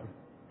respond to them.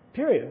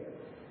 Period.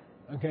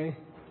 Okay?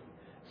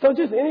 So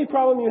just any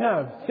problem you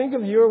have, think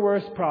of your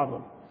worst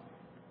problem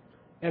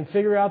and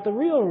figure out the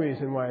real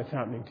reason why it's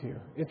happening to you.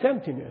 It's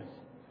emptiness.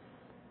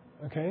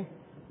 Okay?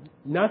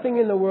 Nothing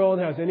in the world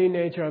has any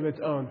nature of its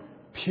own.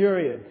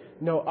 Period.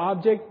 No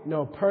object,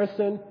 no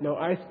person, no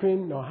ice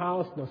cream, no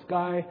house, no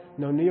sky,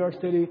 no New York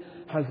City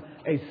has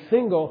a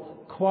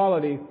single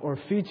quality or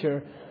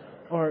feature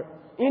or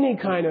any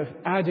kind of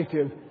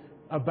adjective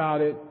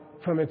about it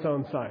from its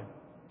own side.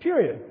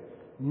 Period.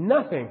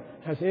 Nothing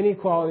has any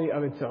quality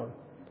of its own.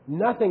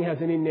 Nothing has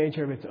any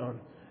nature of its own.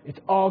 It's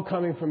all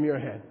coming from your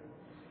head.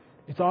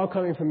 It's all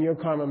coming from your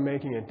karma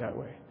making it that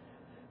way.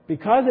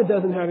 Because it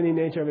doesn't have any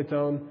nature of its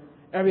own,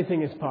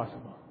 everything is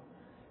possible.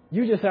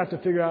 You just have to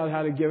figure out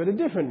how to give it a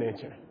different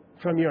nature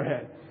from your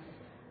head.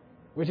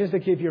 which is to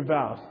keep your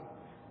vows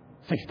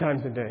 6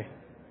 times a day.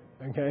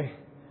 Okay?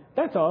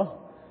 That's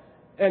all.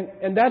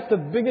 And that's the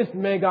biggest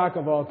megach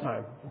of all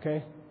time.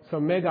 Okay? So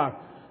megach,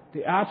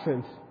 the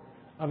absence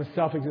of a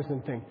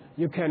self-existent thing.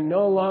 You can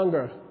no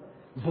longer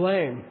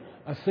blame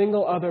a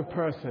single other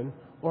person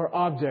or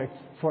object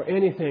for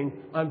anything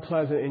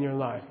unpleasant in your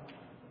life.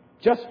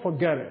 Just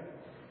forget it.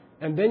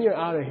 And then you're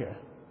out of here.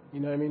 You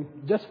know what I mean?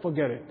 Just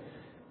forget it.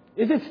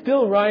 Is it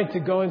still right to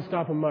go and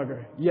stop a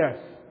mugger? Yes.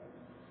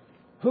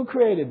 Who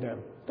created them?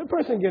 The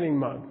person getting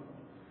mugged.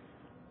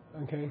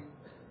 Okay?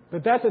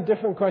 But that's a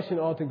different question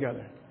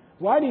altogether.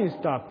 Why do you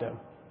stop them?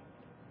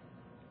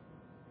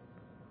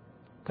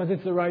 Because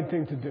it's the right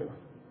thing to do.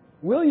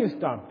 Will you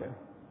stop them?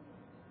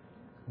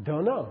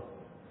 Don't know.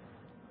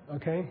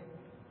 Okay?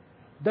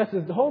 That's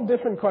a whole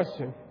different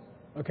question.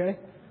 Okay?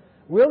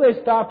 Will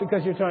they stop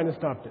because you're trying to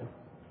stop them?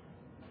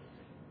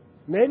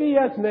 Maybe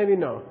yes, maybe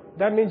no.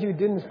 That means you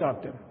didn't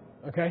stop them.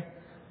 Okay?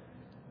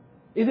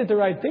 Is it the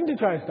right thing to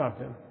try to stop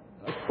them?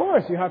 Of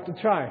course, you have to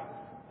try.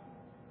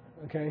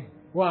 Okay?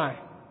 Why?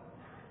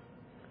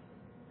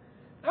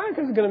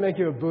 Because it's going to make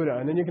you a Buddha,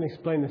 and then you can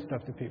explain this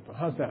stuff to people.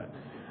 How's that?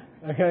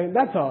 Okay?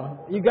 That's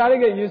all. You got to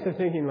get used to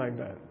thinking like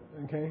that.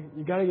 Okay?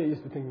 You got to get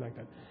used to thinking like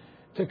that.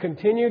 To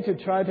continue to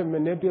try to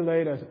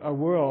manipulate a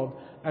world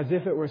as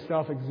if it were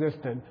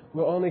self-existent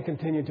will only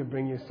continue to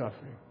bring you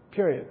suffering.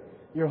 Period.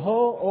 Your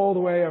whole old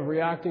way of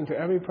reacting to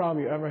every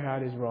problem you ever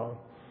had is wrong.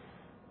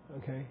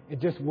 Okay? It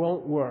just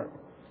won't work.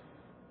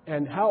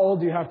 And how old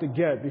do you have to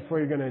get before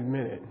you're going to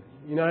admit it?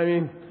 You know what I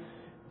mean?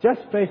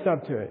 Just face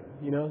up to it.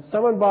 You know,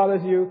 someone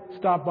bothers you,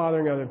 stop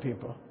bothering other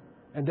people,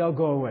 and they'll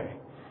go away.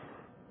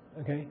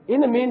 Okay?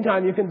 In the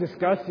meantime, you can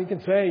discuss. You can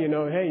say, you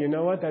know, hey, you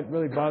know what? That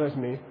really bothers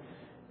me.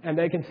 And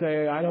they can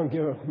say, I don't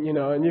give a, you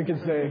know, and you can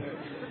say,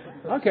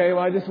 okay,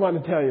 well, I just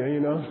want to tell you, you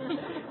know.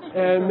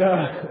 And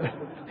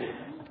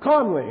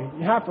calmly,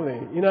 happily,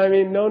 you know what I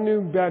mean? No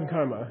new bad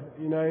karma,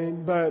 you know what I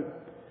mean?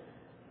 But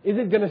is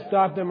it going to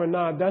stop them or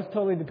not? That's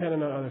totally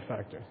dependent on other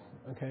factors,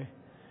 okay?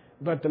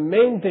 But the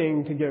main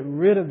thing to get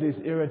rid of these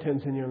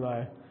irritants in your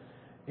life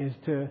is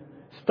to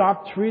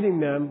stop treating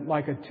them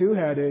like a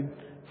 2-headed,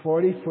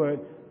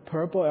 40-foot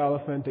purple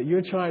elephant that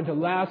you're trying to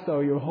lasso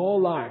your whole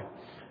life.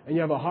 And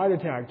you have a heart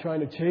attack trying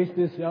to chase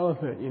this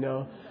elephant, you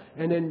know.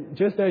 And then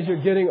just as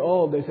you're getting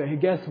old, they say, hey,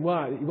 guess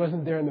what? He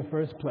wasn't there in the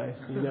first place,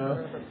 you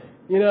know.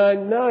 You know,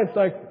 no, it's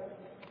like,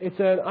 it's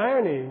an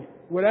irony.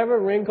 Whatever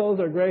wrinkles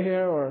or gray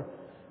hair or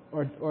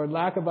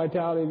lack of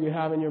vitality you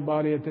have in your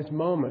body at this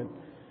moment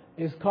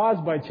is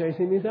caused by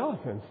chasing these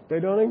elephants. They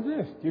don't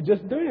exist. You're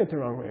just doing it the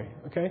wrong way,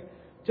 okay?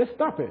 Just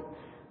stop it.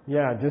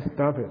 Yeah, just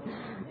stop it.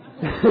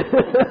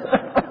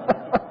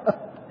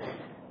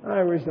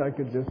 I wish I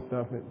could just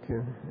stop it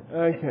too.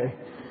 Okay.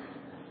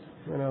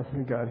 What else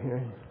we got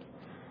here?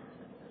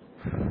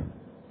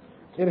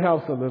 It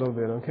helps a little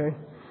bit, okay?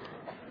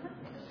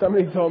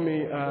 Somebody told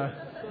me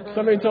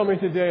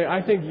today,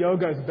 I think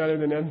yoga is better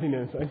than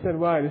emptiness. I said,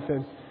 why? They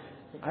said,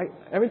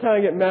 every time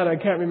I get mad, I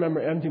can't remember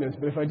emptiness.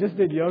 But if I just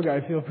did yoga,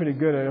 I feel pretty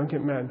good. I don't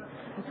get mad.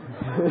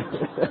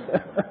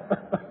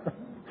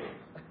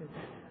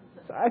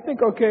 So I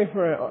think okay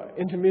for an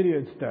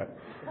intermediate step.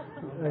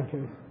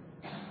 Okay.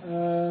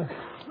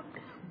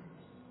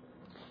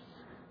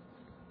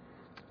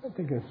 I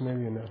think that's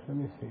maybe enough. Let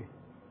me see.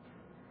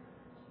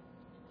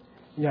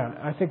 Yeah,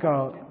 I think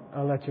I'll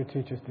let your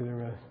teachers do the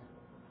rest.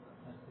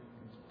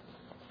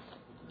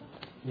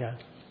 Yeah.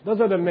 Those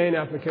are the main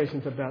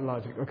applications of that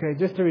logic. Okay,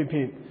 just to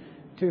repeat,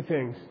 2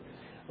 things.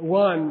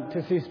 1,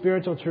 to see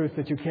spiritual truths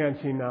that you can't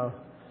see now.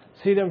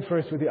 See them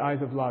first with the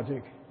eyes of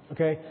logic.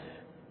 Okay?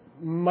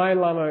 My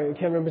Lama,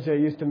 Ken Rinpoche,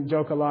 used to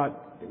joke a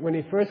lot. When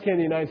he first came to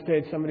the United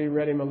States, somebody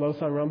read him a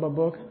Losang Rampa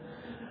book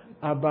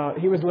about,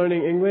 he was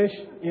learning English.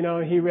 You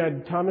know, he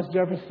read Thomas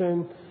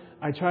Jefferson.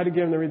 I tried to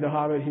get him to read The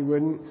Hobbit. He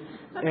wouldn't.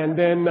 And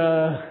then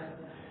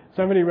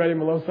somebody read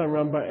him a Losang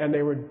Rampa, and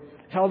they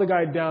held the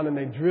guy down, and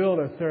they drilled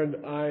a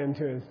 3rd eye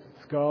into his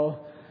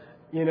skull.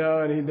 You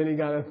know, and then he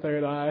got a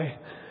 3rd eye.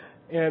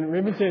 And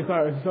Rinpoche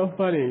thought it was so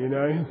funny, you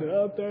know. He said,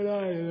 oh, 3rd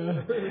eye, you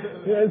know.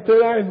 Yeah,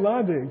 3rd eye is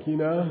logic, you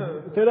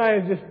know. 3rd eye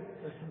is just,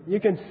 you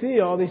can see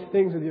all these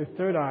things with your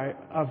 3rd eye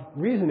of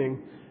reasoning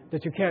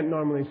that you can't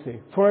normally see.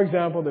 For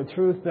example, the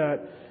truth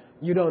that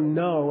you don't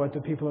know what the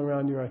people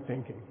around you are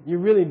thinking. You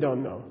really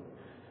don't know.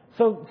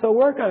 So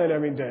work on it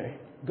every day.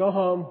 Go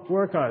home,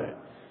 work on it.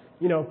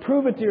 You know,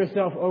 prove it to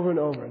yourself over and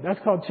over. That's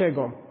called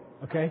Qigong,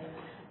 okay?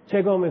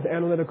 Qigong is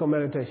analytical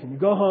meditation. You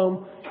go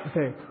home, you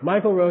say,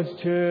 Michael Roach,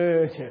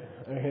 okay?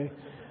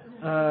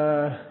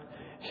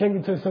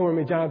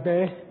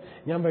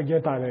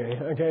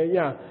 Okay,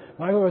 yeah.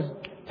 Michael Roach,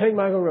 take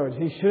Michael Roach.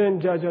 He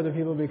shouldn't judge other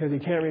people because he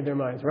can't read their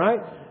minds,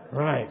 right?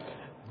 Right.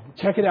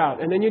 Check it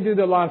out. And then you do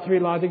the law of 3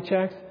 logic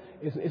checks.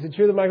 Is it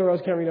true that Michael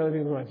Roach can't read other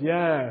people's minds?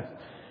 Yes.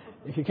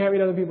 If you can't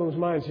read other people's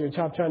minds, so you're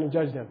trying to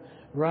judge them.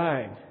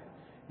 Right.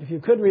 If you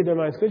could read their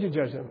minds, could you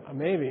judge them?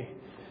 Maybe.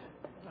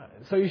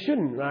 So you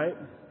shouldn't, right?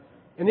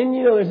 And then,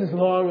 you know, there's this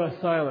long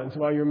silence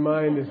while your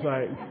mind is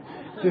like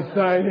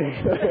deciding.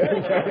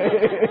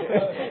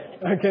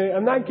 Okay,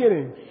 I'm not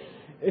kidding.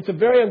 It's a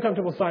very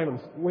uncomfortable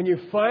silence. When you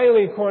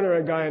finally corner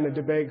a guy in the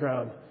debate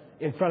ground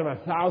in front of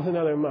 1,000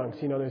 other monks,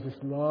 there's this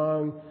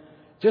long,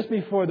 just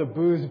before the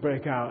boos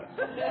break out,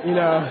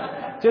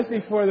 just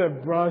before the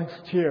Bronx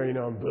cheer,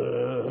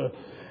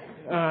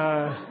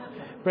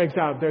 breaks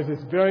out, there's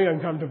this very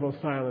uncomfortable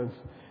silence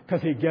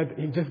because he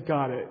just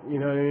got it, you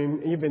know what I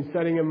mean? You've been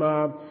setting him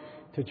up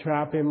to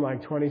trap him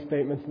like 20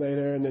 statements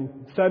later, and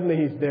then suddenly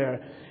he's there,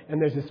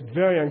 and there's this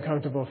very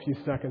uncomfortable few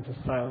seconds of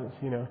silence,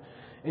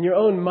 And your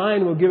own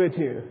mind will give it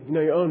to you.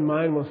 Your own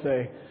mind will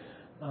say,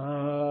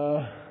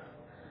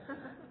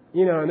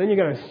 and then you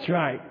got to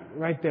strike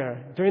right there.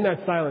 During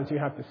that silence, you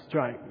have to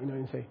strike.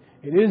 You say,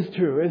 it is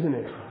true, isn't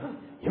it?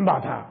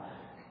 Yimbata.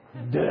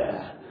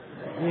 Duh.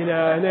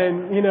 And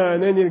then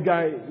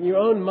your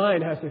own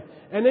mind has to,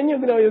 and then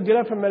you'll get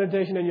up from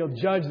meditation and you'll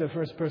judge the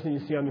first person you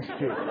see on the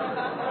street.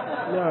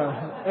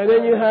 And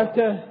then you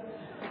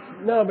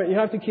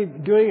have to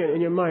keep doing it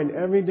in your mind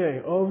every day,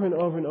 over and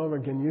over and over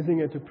again, using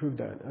it to prove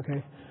that,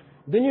 okay?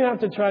 Then you have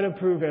to try to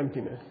prove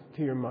emptiness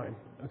to your mind,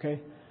 okay?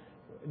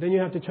 Then you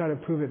have to try to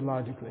prove it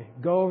logically.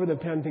 Go over the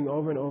painting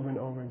over and over and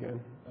over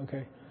again,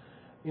 okay?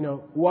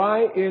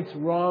 Why it's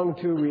wrong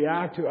to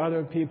react to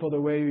other people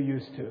the way you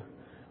used to.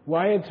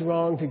 Why it's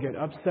wrong to get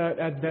upset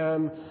at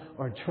them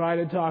or try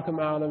to talk them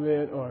out of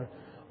it or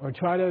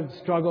try to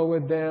struggle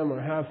with them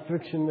or have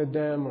friction with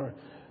them or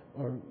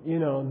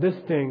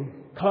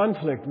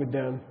conflict with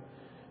them,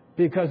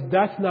 because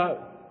that's not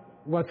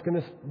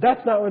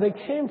where they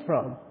came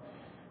from.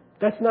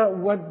 That's not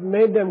what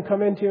made them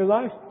come into your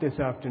life this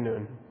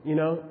afternoon.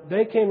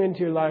 They came into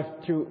your life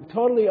through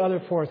totally other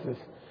forces.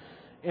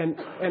 And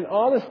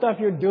all the stuff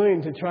you're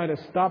doing to try to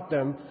stop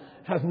them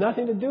has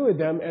nothing to do with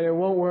them, and it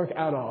won't work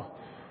at all.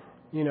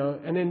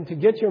 And then to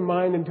get your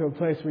mind into a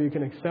place where you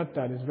can accept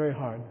that is very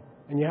hard.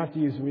 And you have to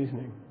use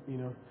reasoning,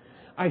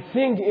 I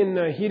think in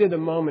the heat of the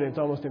moment it's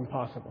almost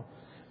impossible.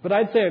 But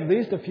I'd say at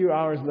least a few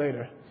hours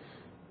later,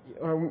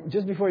 or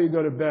just before you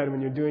go to bed when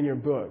you're doing your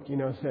book,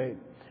 say,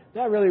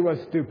 that really was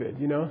stupid,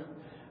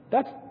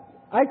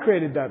 I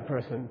created that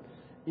person.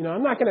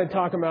 I'm not going to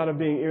talk them out of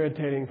being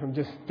irritating from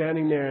just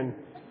standing there and,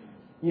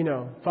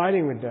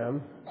 fighting with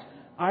them.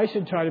 I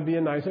should try to be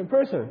a nicer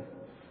person.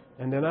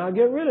 And then I'll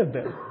get rid of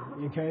them,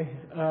 okay?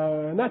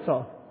 And that's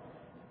all.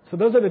 So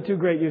those are the two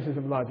great uses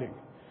of logic,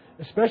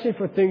 especially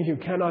for things you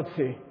cannot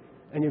see.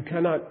 And you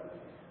cannot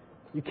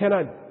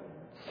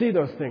see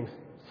those things.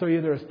 So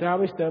either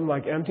establish them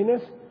like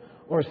emptiness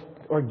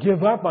or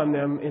give up on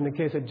them in the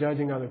case of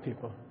judging other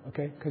people.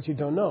 Okay? Because you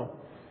don't know.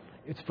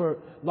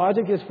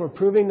 Logic is for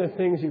proving the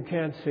things you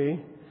can't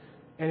see,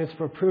 and it's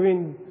for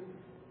proving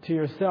to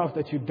yourself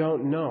that you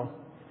don't know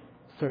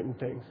certain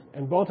things.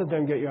 And both of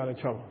them get you out of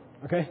trouble.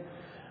 Okay?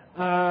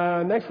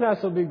 Next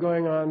class will be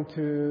going on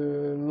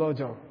to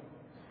Lojo.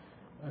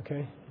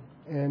 Okay?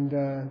 And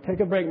take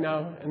a break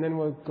now, and then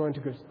we'll go into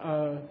groups.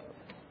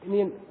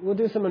 We'll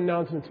do some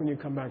announcements when you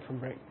come back from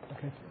break.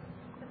 Okay?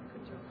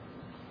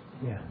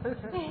 Yeah.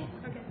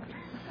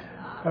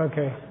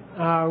 Okay.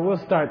 We'll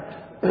start.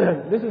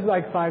 This is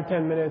like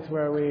 5-10 minutes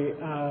where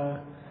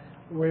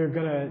we're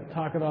going to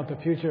talk about the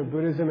future of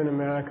Buddhism in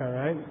America,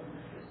 right?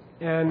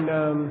 And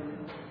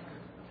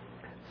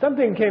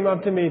something came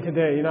up to me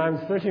today. I'm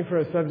searching for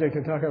a subject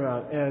to talk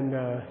about,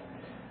 and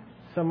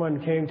someone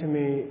came to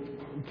me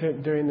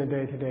during the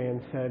day today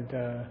and said,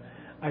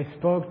 I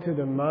spoke to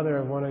the mother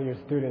of one of your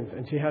students,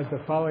 and she has the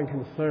following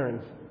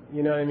concerns,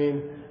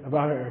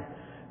 about her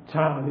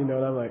child, and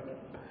I'm like,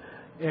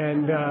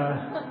 and,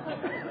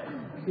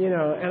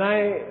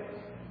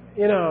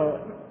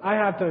 I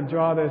have to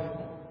draw this,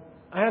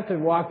 I have to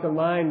walk the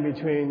line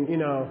between,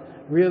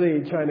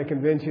 really trying to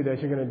convince you that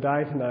you're going to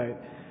die tonight,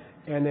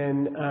 and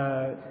then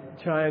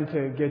trying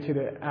to get you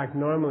to act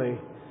normally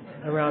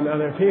around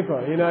other people,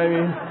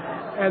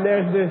 And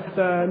there's this,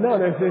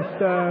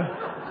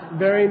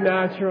 very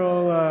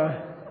natural,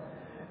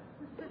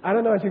 I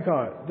don't know what you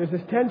call it. There's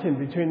this tension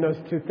between those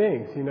two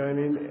things,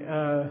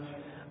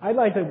 I'd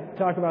like to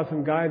talk about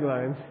some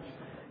guidelines,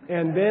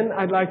 and then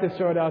I'd like to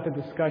sort out the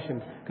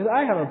discussion. Because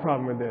I have a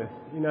problem with this,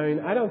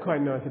 I don't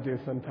quite know what to do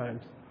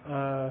sometimes.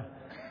 I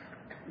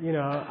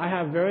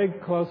have very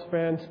close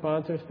friends,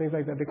 sponsors, things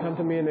like that. They come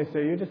to me and they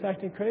say, you're just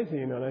acting crazy,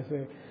 and I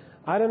say,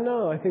 I don't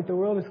know, I think the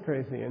world is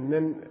crazy. And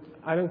then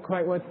I don't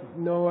quite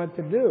know what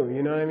to do,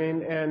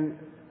 And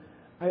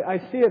I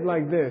see it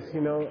like this,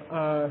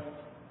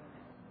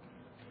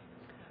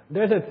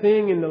 there's a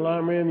thing in the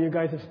Lam Rim, you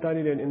guys have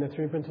studied it in the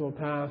Three Principal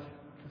Paths.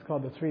 It's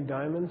called the Three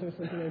Diamonds or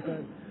something like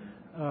that.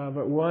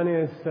 But one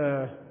is,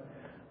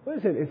 what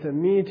is it? It's a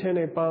mi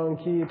tene pang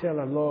ki te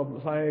la lo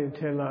plai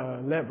te la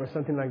lep or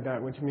something like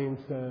that, which means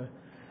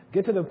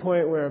get to the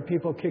point where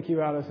people kick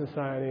you out of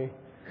society.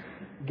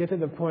 Get to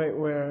the point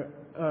where,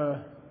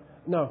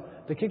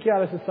 they kick you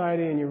out of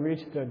society and you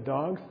reach the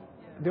dogs.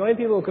 The only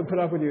people who can put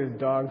up with you is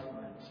dogs,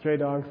 stray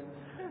dogs.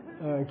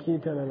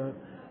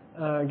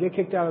 Get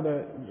kicked out of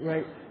the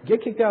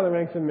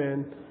ranks of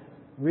men,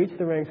 reach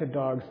the ranks of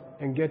dogs,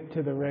 and get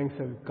to the ranks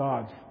of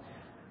gods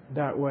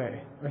that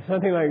way, or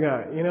something like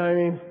that.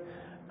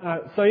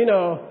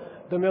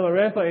 So the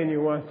Milarepa in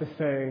you wants to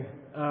say,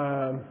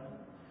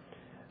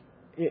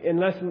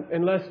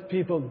 unless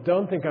people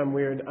don't think I'm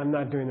weird, I'm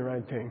not doing the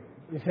right thing.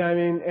 You see what I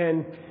mean?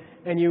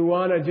 And you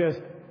want to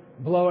just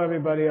blow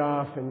everybody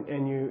off,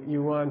 and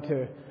you want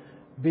to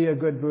be a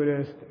good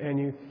Buddhist, and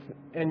you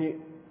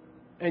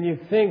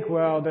think,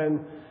 well,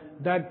 then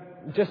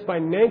that just by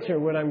nature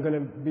what I'm going to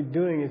be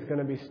doing is going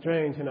to be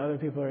strange, and other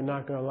people are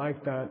not going to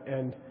like that.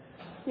 And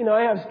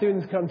I have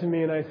students come to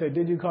me and I say,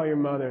 did you call your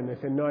mother? And they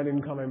say, no, I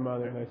didn't call my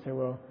mother. And I say,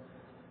 well,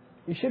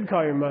 you should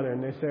call your mother.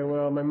 And they say,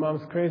 well, my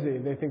mom's crazy.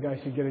 They think I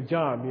should get a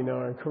job,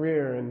 or a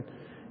career,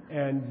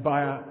 and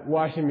buy a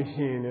washing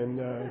machine and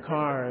a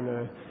car,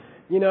 and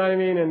you know what I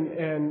mean?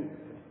 And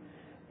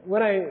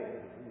what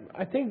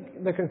I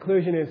think the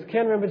conclusion is,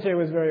 Ken Rinpoche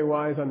was very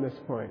wise on this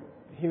point.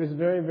 He was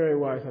very, very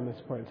wise on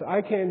this point. So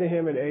I came to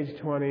him at age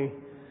 20.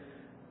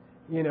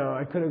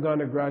 I could have gone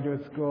to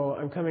graduate school.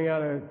 I'm coming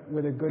out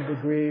with a good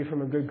degree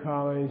from a good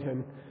college,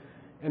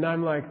 and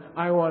I'm like,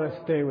 I want to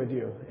stay with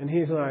you. And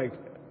he's like,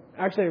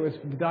 actually it was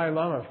the Dalai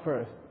Lama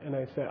first. And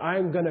I said,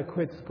 I'm going to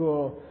quit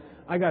school.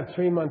 I got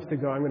 3 months to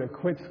go. I'm going to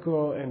quit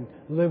school and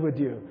live with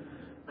you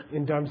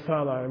in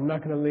Dharamsala. I'm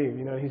not going to leave.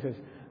 He says,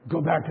 go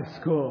back to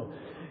school.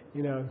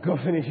 Go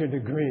finish your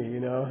degree.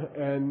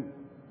 And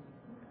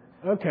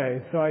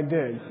okay, so I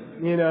did.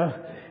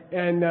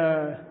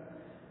 And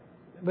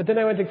but then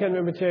I went to Ken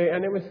Rinpoche,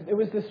 and it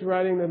was just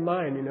writing the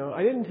line.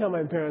 I didn't tell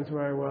my parents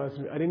where I was.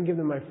 I didn't give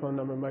them my phone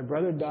number. My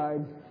brother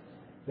died.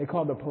 They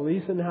called the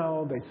police in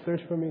Howell. They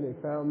searched for me. They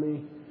found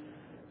me.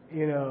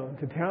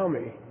 To tell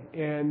me.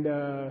 And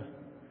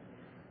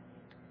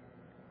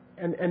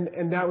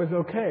that was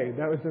okay.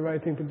 That was the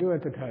right thing to do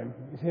at the time.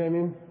 You see what I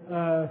mean?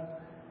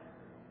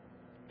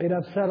 It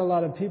upset a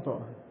lot of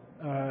people.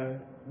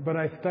 But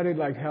I studied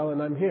like hell,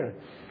 and I'm here.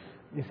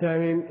 You see what I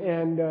mean?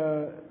 And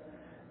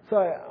so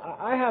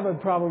I have a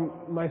problem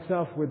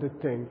myself with the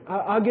thing.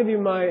 I'll give you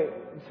my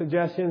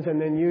suggestions,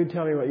 and then you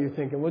tell me what you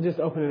think, and we'll just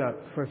open it up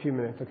for a few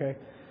minutes, okay?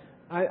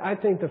 I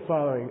think the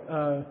following.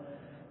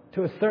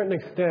 To a certain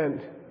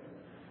extent,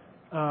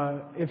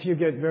 if you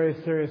get very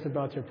serious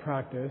about your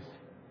practice,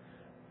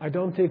 I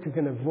don't think you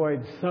can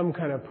avoid some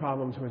kind of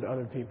problems with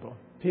other people.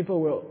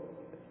 People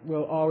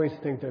will always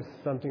think there's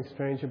something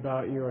strange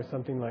about you or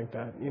something like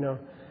that,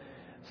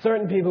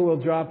 Certain people will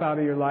drop out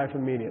of your life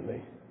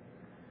immediately.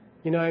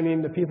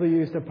 The people you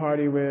used to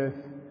party with,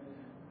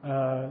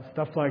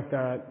 stuff like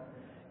that,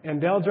 and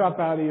they'll drop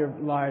out of your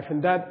life,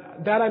 and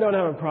that I don't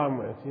have a problem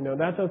with.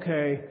 That's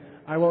okay.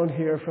 I won't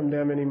hear from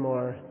them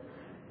anymore.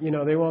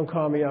 They won't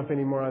call me up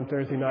anymore on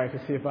Thursday night to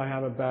see if I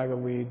have a bag of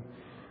weed.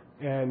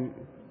 And,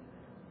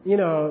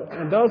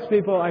 and those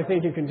people, I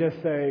think you can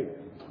just say,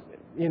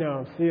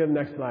 see you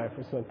next life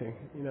or something.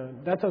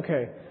 That's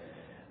okay.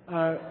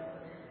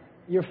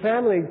 Your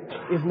family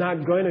is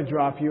not going to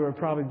drop you, or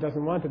probably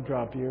doesn't want to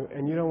drop you,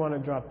 and you don't want to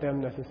drop them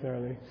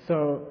necessarily.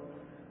 So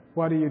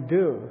what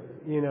do?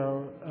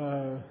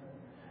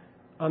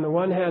 On the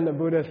one hand, the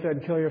Buddha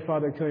said, kill your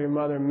father, kill your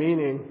mother,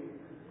 meaning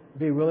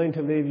be willing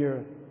to leave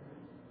your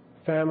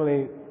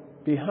family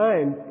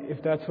behind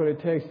if that's what it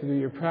takes to do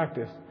your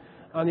practice.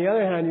 On the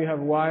other hand, you have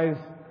wise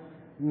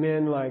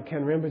men like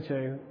Ken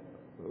Rinpoche,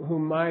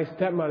 whom my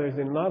stepmother's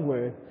in love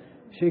with.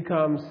 She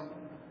comes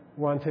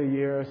once a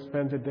year,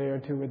 spends a day or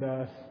two with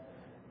us,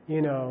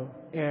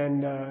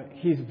 and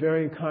he's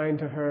very kind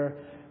to her.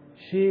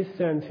 She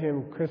sends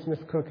him Christmas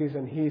cookies,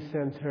 and he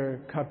sends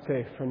her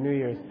kapse for New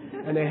Year's.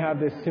 And they have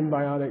this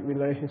symbiotic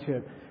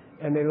relationship,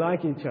 and they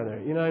like each other.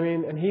 You know what I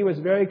mean? And he was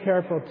very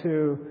careful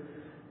to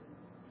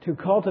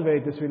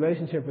cultivate this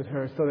relationship with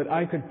her so that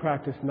I could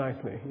practice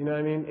nicely. You know what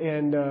I mean?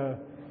 And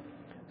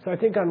so I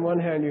think on one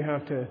hand you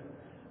have to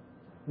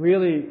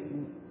really...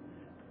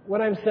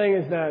 What I'm saying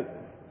is that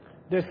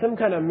there's some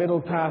kind of middle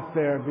path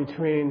there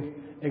between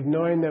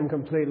ignoring them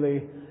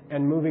completely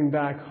and moving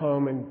back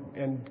home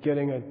and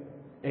getting an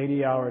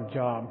 80-hour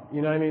job.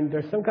 You know what I mean?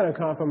 There's some kind of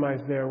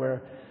compromise there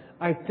where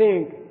I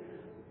think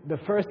the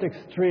first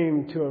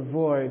extreme to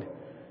avoid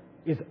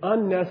is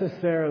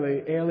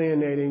unnecessarily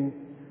alienating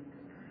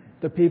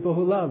the people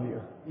who love you.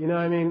 You know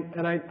what I mean?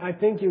 And I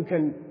think you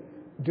can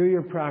do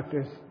your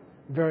practice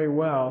very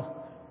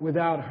well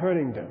without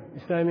hurting them. You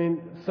see what I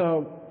mean?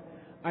 So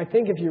I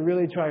think if you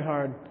really try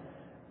hard,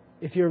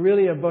 if you're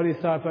really a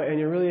bodhisattva and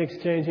you're really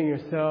exchanging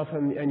yourself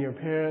and your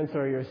parents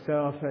or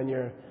yourself and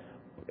your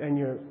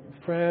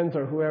friends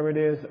or whoever it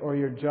is or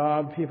your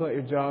job, people at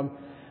your job,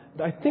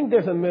 I think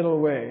there's a middle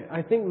way.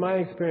 I think my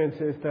experience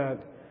is that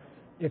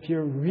if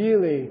you're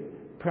really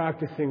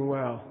practicing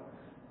well,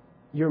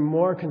 you're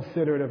more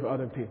considerate of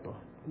other people.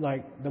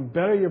 Like, the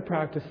better your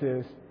practice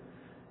is,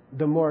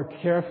 the more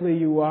carefully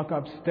you walk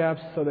up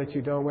steps so that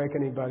you don't wake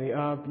anybody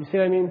up. You see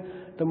what I mean?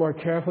 The more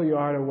careful you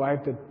are to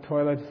wipe the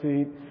toilet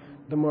seat,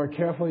 the more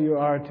careful you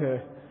are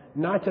to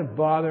not to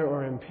bother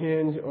or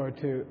impinge or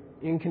to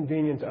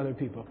inconvenience other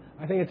people.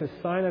 I think it's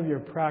a sign of your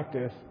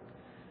practice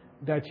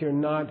that you're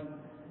not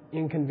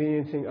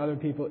inconveniencing other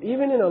people,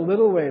 even in a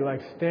little way, like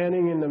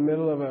standing in the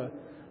middle of a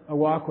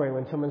walkway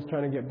when someone's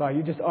trying to get by.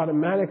 You just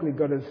automatically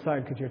go to the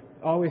side because you're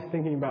always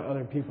thinking about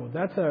other people.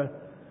 That's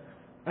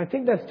I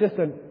think that's just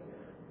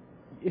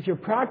if your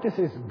practice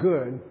is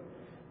good,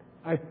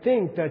 I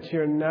think that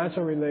your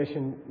natural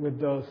relation with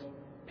those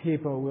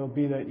people will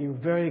be that you're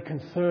very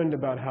concerned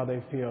about how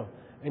they feel,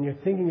 and you're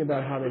thinking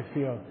about how they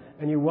feel,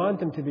 and you want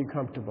them to be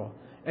comfortable,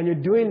 and you're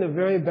doing the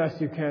very best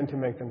you can to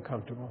make them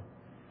comfortable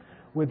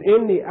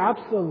within the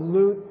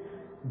absolute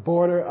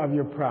border of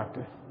your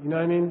practice. You know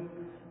what I mean?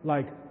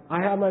 Like,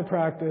 I have my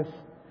practice.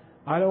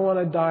 I don't want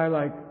to die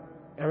like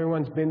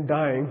everyone's been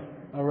dying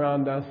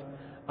around us.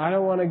 I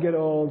don't want to get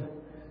old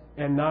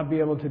and not be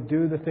able to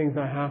do the things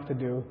I have to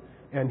do.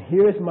 And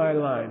here's my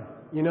line.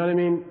 You know what I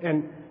mean?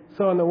 And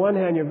so on the one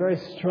hand, you're very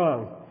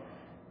strong.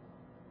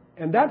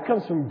 And that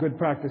comes from good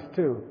practice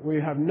too, where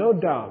you have no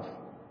doubts.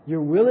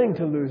 You're willing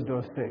to lose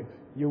those things.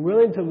 You're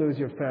willing to lose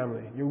your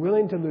family. You're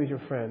willing to lose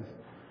your friends.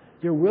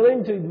 You're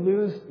willing to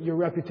lose your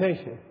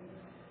reputation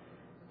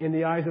in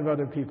the eyes of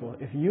other people.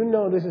 If you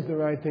know this is the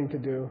right thing to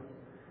do,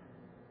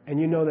 and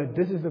you know that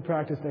this is the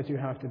practice that you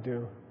have to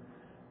do,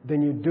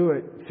 then you do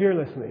it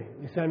fearlessly.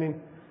 You see what I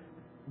mean?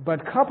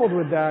 But coupled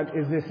with that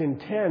is this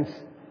intense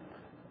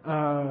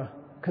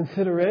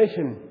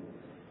consideration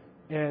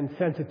and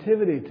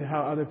sensitivity to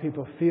how other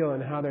people feel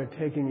and how they're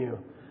taking you,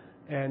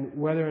 and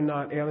whether or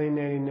not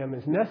alienating them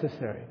is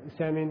necessary. You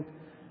see what I mean?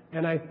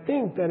 And I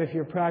think that if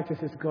your practice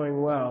is going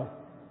well,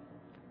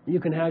 you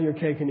can have your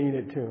cake and eat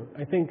it too.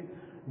 I think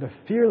the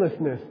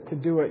fearlessness to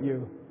do what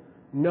you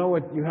know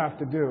what you have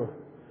to do,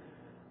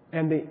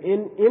 and the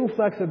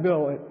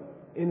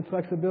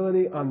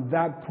inflexibility on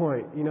that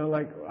point. You know,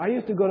 like I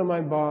used to go to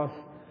my boss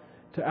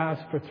to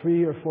ask for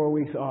 3 or 4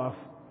 weeks off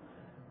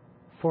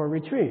for a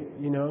retreat,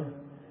 you know.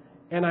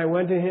 And I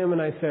went to him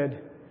and I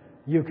said,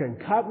 you can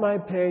cut my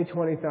pay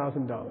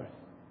 $20,000.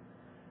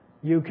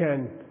 You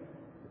can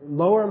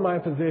lower my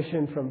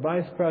position from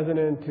vice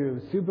president to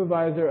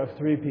supervisor of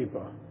 3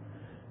 people.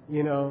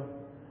 You know,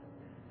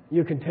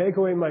 you can take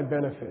away my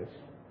benefits,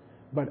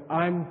 but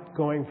I'm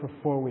going for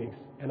 4 weeks.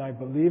 And I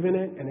believe in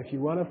it, and if you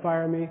want to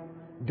fire me,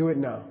 do it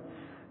now.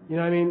 You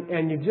know what I mean?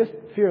 And you're just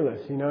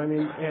fearless, you know what I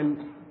mean?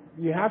 And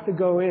you have to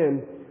go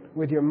in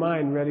with your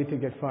mind ready to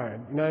get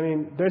fired. You know what I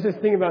mean? There's this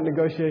thing about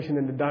negotiation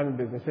in the diamond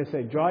business. They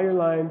say, draw your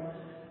line,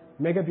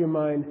 make up your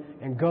mind,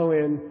 and go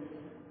in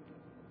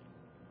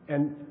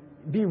and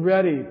be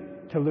ready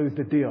to lose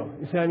the deal.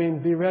 You see what I mean?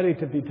 Be ready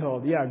to be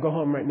told, yeah, go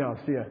home right now,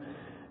 see ya.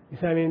 You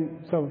see what I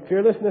mean? So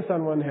fearlessness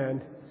on one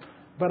hand,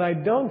 but I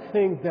don't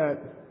think that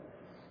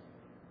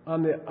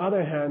on the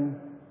other hand,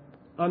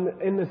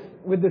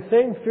 with the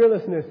same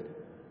fearlessness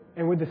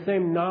and with the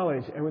same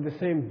knowledge and with the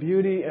same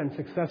beauty and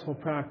successful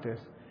practice,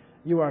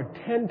 you are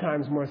 10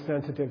 times more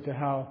sensitive to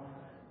how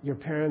your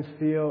parents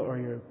feel, or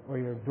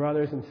your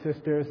brothers and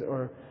sisters,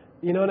 or,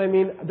 you know what I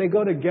mean? They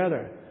go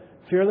together.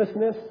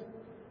 Fearlessness,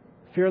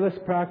 fearless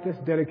practice,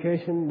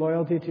 dedication,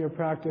 loyalty to your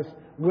practice,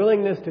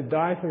 willingness to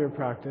die for your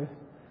practice,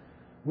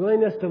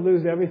 willingness to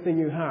lose everything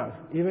you have,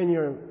 even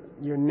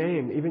your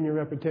name, even your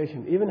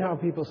reputation, even how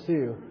people see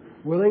you,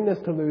 willingness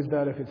to lose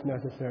that if it's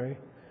necessary.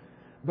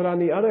 But on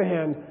the other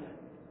hand,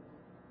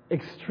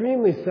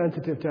 extremely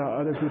sensitive to how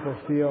other people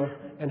feel,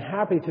 and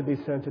happy to be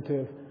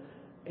sensitive,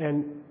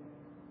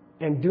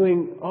 and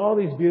doing all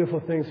these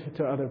beautiful things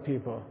to other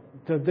people,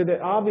 so that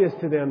it's obvious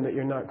to them that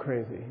you're not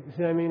crazy. You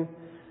see what I mean?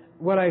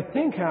 What I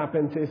think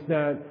happens is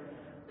that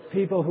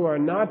people who are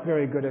not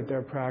very good at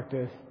their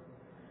practice,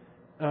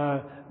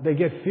 they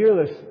get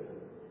fearless,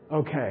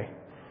 okay,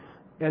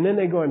 and then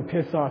they go and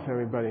piss off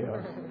everybody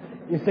else.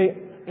 You see,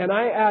 and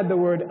I add the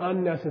word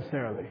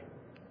unnecessarily.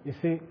 You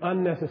see,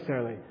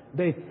 unnecessarily.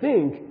 They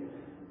think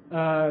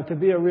to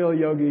be a real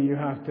yogi you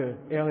have to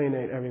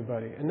alienate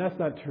everybody, and that's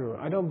not true.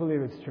 I don't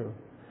believe it's true.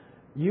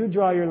 You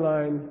draw your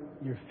line,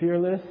 you're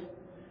fearless,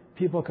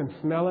 people can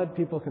smell it,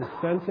 people can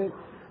sense it,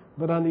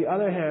 but on the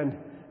other hand,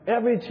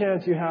 every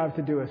chance you have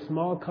to do a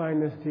small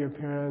kindness to your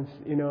parents,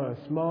 you know,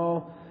 a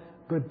small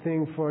good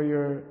thing for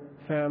your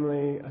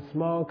family, a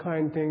small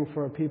kind thing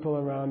for people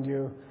around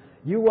you,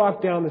 you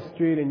walk down the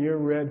street in your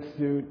red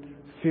suit,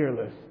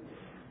 fearless,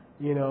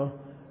 you know.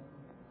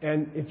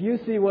 And if you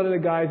see one of the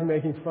guys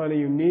making fun of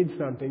you need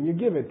something, you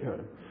give it to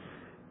him.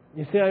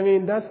 You see, I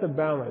mean, that's the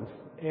balance.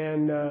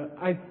 And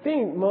I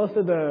think most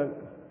of the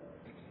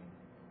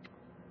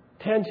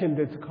tension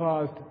that's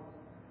caused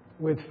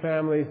with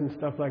families and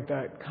stuff like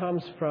that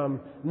comes from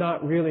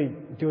not really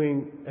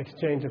doing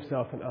exchange of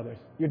self and others.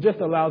 You're just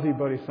a lousy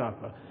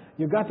bodhisattva.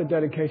 You got the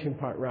dedication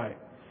part right,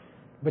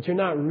 but you're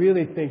not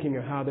really thinking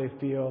of how they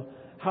feel.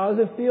 How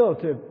does it feel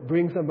to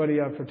bring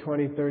somebody up for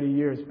 20, 30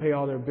 years, pay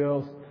all their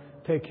bills,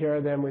 take care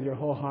of them with your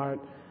whole heart,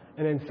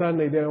 and then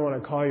suddenly they don't want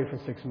to call you for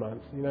 6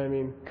 months? You know what I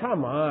mean?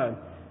 Come on.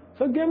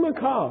 So give them a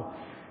call.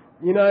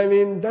 You know what I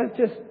mean?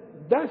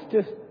 That's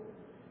just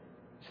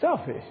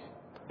selfish.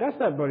 That's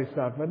not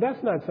bodhisattva.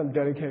 That's not some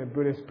dedicated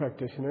Buddhist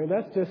practitioner.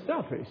 That's just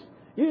selfish.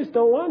 You just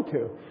don't want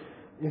to.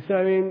 You see what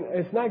I mean?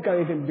 It's not got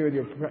anything to do with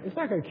your... It's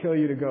not going to kill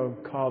you to go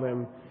call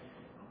them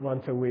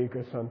once a week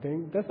or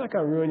something. That's not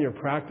going to ruin your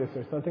practice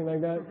or something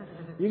like that.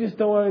 You just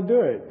don't want to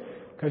do it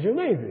because you're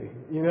lazy.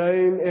 You know what I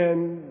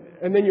mean?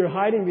 And then you're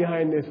hiding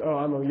behind this, oh,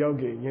 I'm a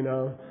yogi, you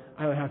know.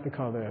 I don't have to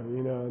call them.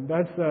 You know,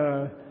 that's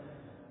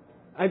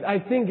I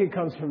think it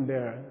comes from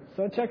there.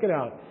 So check it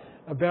out.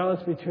 A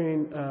balance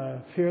between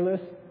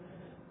fearless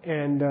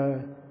and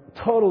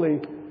totally.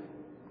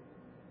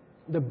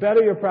 The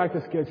better your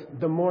practice gets,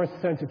 the more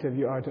sensitive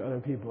you are to other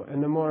people,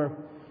 and the more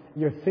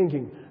you're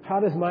thinking, how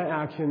does my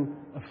action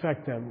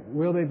affect them?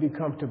 Will they be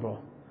comfortable?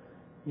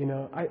 You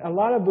know, a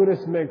lot of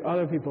Buddhists make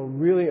other people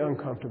really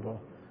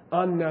uncomfortable,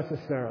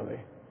 unnecessarily.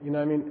 You know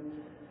what I mean?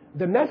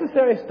 The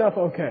necessary stuff,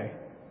 okay.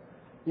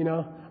 You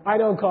know, I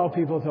don't call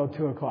people till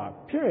 2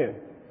 o'clock, period.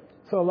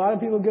 So a lot of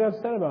people get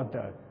upset about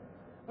that.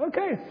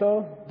 Okay,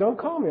 so don't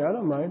call me, I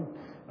don't mind.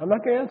 I'm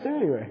not going to answer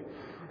anyway.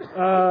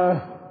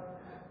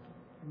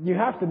 You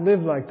have to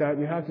live like that,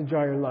 you have to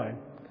draw your line.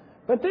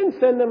 But then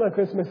send them a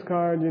Christmas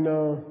card, you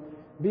know,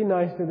 be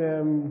nice to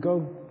them,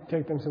 go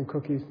take them some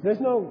cookies.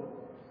 There's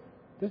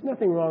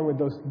nothing wrong with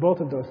both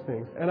of those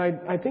things. And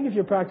I think if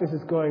your practice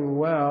is going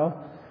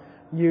well,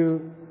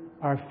 you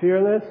are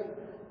fearless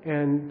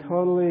and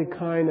totally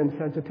kind and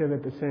sensitive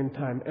at the same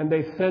time. And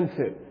they sense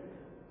it,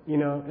 you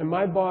know. And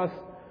my boss,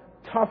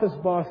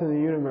 toughest boss in the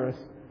universe,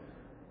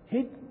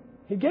 he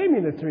gave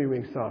me the 3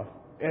 weeks off.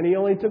 And he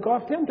only took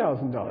off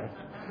 $10,000.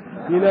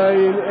 You know,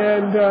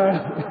 and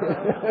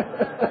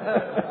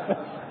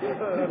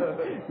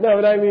no,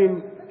 but I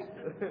mean,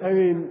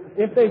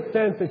 if they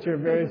sense that you're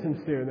very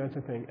sincere, that's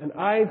the thing. And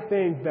I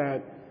think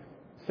that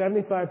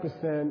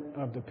 75%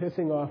 of the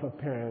pissing off of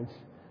parents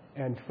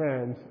and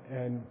friends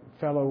and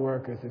fellow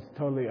workers is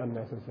totally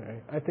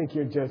unnecessary. I think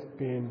you're just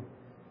being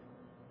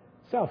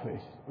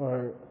selfish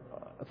or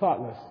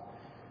thoughtless.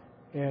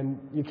 And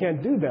you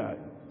can't do that.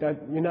 That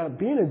you're not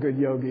being a good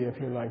yogi if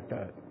you're like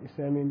that. You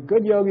see, I mean,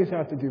 good yogis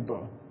have to do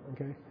both.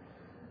 Okay,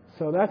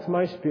 so that's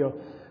my spiel.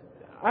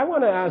 I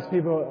want to ask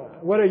people,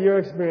 what are your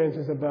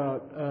experiences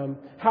about?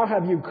 How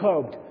have you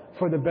coped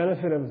for the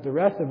benefit of the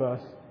rest of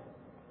us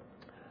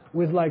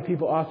with like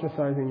people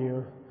ostracizing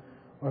you,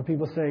 or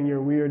people saying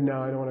you're weird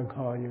now, I don't want to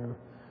call you,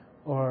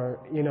 or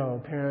you know,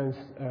 parents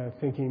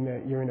thinking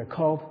that you're in a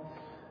cult.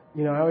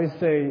 You know, I always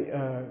say,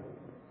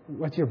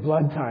 what's your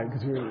blood type?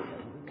 Because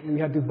we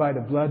had to buy the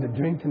blood to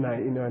drink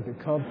tonight, you know, at the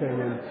cult thing,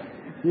 and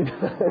you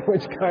know,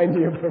 which kind do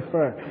you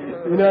prefer?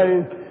 You know what I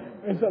mean?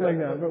 Or something like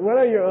that. But what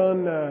are your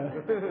own?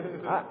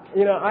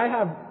 I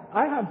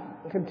have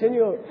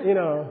continual. You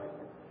know,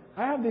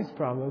 I have these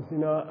problems. You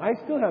know, I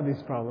still have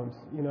these problems.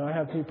 You know, I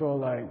have people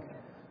like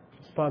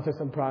sponsor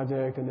some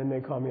project, and then they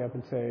call me up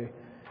and say,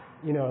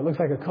 you know, it looks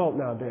like a cult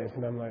nowadays,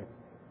 and I'm like,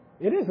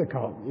 it is a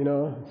cult. You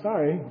know,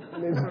 sorry.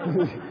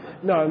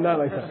 No, not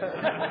like that.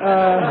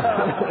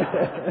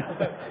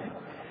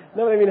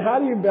 No, I mean, how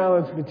do you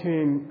balance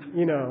between,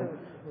 you know,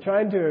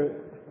 trying to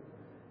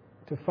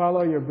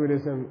follow your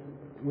Buddhism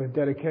with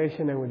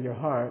dedication and with your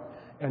heart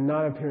and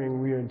not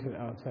appearing weird to the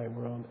outside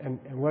world? And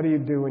what do you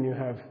do when you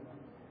have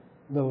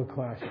little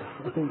clashes?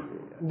 I think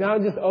now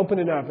just open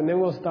it up, and then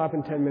we'll stop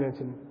in 10 minutes.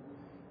 And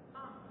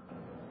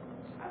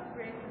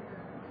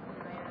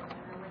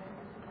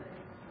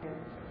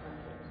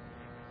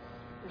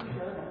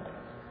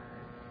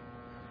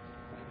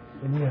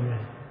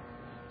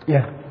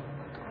yeah.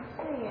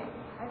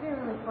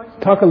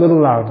 Talk a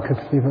little loud, because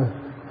people...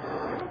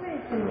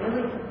 Everybody's been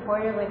really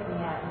supportive with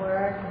me at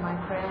work, and my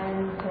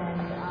friends,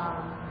 and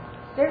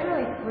they're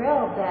really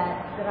thrilled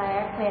that I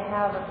actually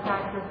have a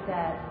practice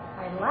that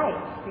I like,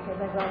 because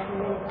I've gone through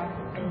many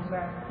practices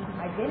where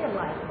I didn't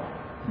like it.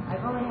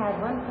 I've only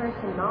had one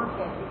person knock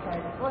it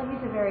because, well,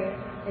 he's a very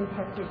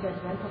intensely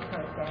judgmental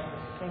person.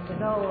 And he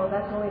says, oh, well,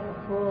 that's only for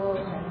fools.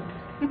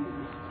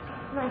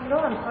 And I said, oh,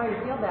 I'm sorry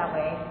you feel that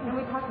way. And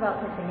we talked about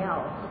something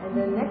else. And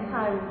then next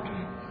time,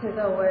 he says,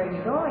 oh, where are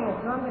you going? I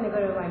said, oh, I'm going to go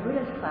to my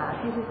Buddhist class.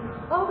 He says,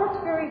 oh, that's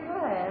very good.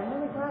 I'm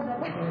really glad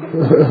that that's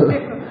good. I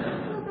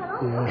said,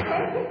 oh,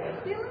 okay.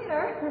 See you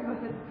later.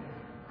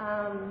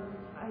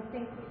 I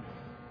think,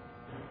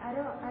 I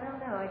don't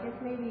know. I guess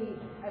maybe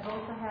I've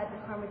also had the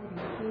karma to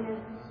be seen as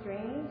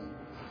strange,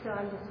 so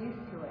I'm just used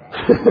to it.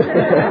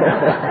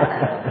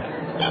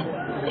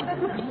 It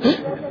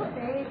doesn't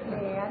faze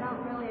me. I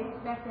don't really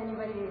expect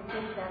anybody to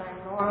think that I'm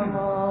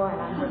normal and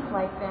I'm just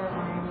like them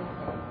or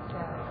anything. So,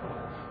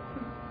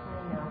 I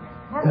don't know.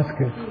 That's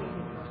good.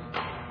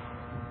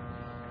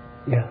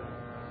 Yeah.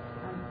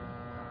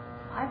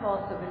 I've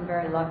also been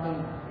very lucky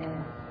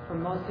for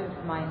most of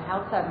my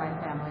outside my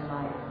family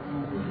life,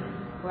 and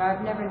where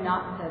I've never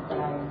not said that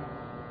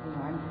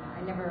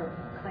I never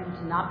claimed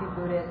to not be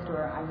Buddhist,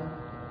 or I was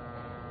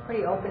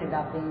pretty open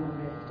about being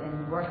Buddhist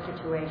in work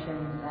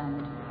situations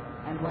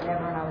and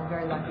whatever, and I was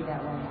very lucky that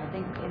way. I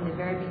think in the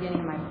very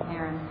beginning, my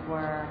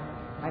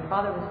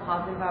father was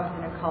positive I was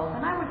in a cult,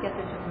 and I would get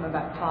there took him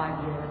about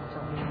 5 years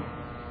till he,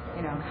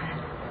 kind of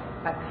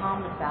got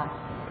calm with that.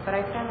 But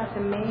I found that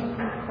the main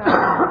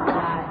concern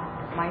that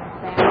my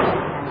family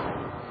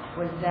had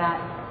was that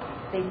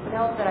they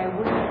felt that I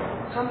would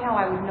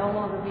no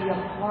longer be a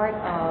part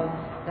of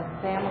the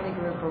family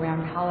group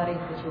around holiday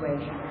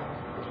situations.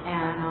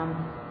 And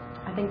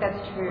I think that's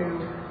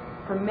true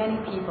for many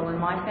people. In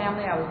my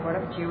family, I was brought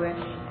up Jewish,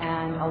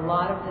 and a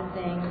lot of the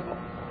things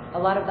a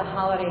lot of the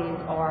holidays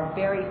are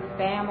very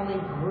family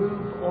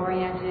group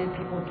oriented.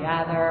 People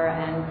gather,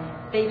 and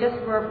they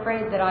just were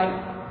afraid that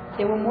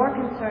they were more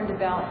concerned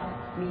about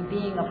me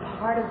being a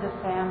part of the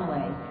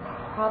family,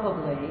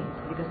 probably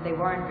because they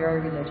weren't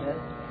very religious,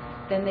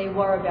 than they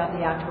were about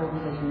the actual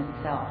religion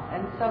itself.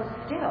 And so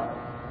still,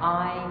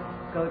 I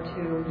go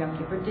to Yom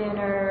Kippur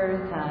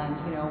dinners, and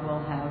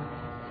we'll have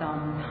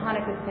some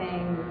Hanukkah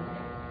things,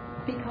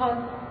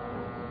 because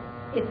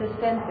it's a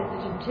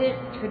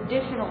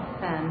traditional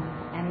sense,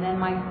 and then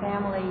my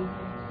family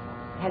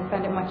has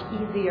found it much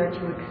easier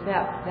to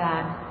accept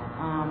that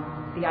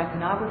the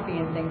iconography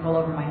and things all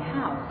over my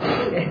house.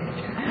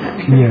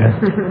 Yeah.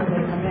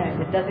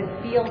 It doesn't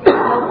feel, it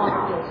still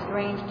won't feel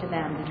strange to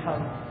them,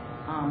 because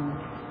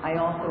I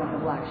also am the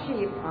black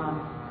sheep.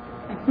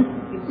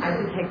 I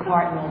do take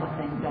part in all the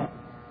things that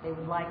they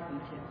would like me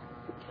to,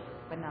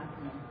 but not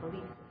to make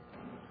beliefs.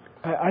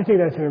 I think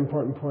that's an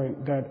important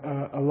point, that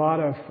a lot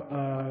of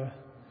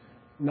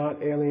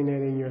not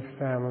alienating your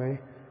family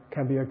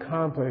can be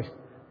accomplished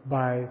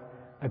by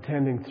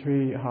attending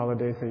 3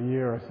 holidays a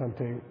year or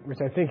something, which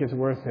I think is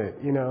worth it.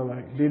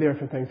 Like be there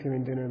for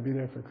Thanksgiving dinner and be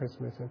there for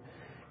Christmas. And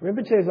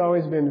Rinpoche has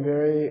always been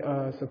very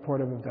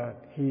supportive of that.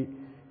 He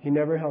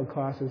never held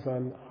classes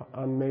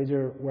on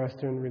major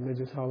Western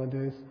religious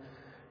holidays,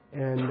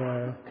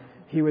 and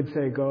he would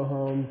say, "Go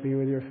home, be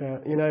with your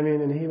family." You know what I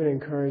mean? And he would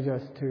encourage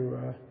us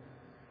to.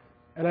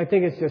 And I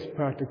think it's just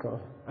practical.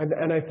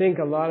 And I think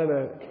a lot of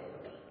the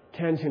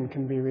tension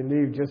can be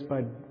relieved just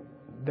by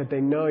that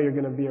they know you're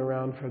going to be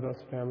around for those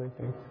family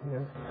things.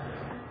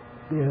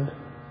 Yeah.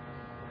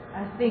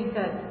 I think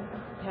that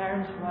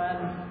parents want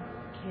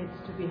kids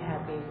to be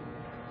happy.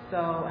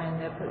 And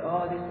they put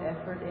all this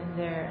effort in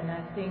there. And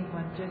I think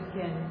one just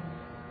can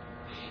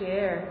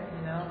share,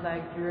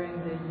 like during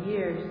the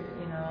years,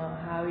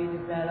 how you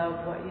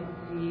develop what you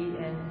see,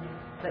 and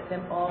let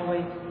them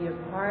always be a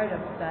part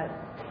of that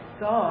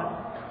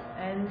thought.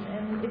 And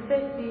if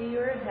they see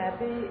you're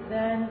happy,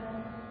 then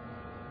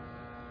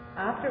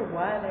after a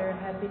while they're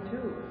happy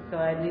too. So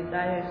at least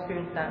I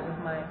experienced that with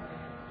my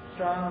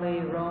strongly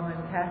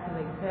Roman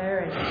Catholic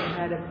parents who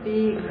had a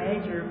big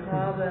major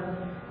problem,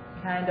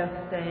 kind of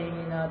saying,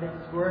 this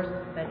is worse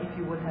than if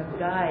you would have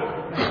died,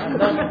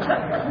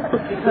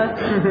 because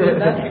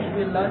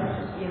we lost,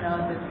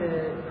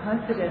 the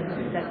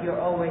confidence that you're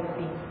always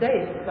being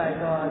saved by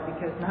God,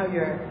 because now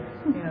you're,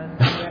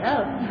 somewhere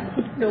else.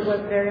 So it was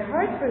very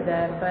hard for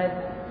them. But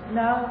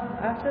now,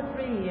 after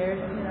 3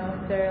 years,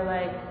 they're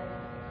like,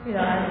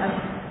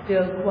 I'm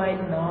still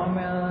quite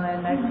normal,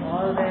 and I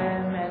call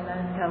them and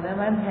I tell them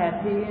I'm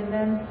happy, and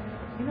then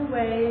in a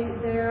way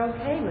they're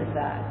okay with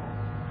that.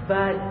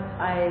 But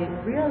I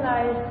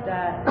realized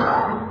that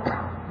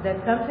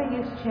something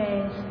has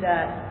changed,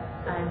 that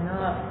I'm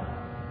not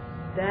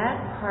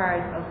that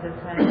part of the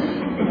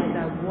family as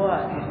I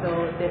was. So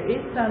there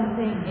is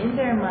something in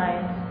their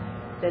minds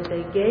that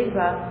they gave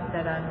up,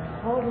 that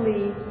I'm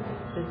totally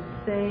the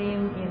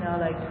same,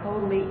 like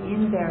totally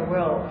in their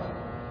world.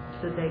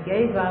 So they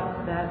gave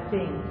up that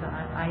thing. So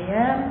I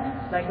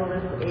am like a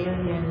little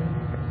alien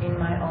in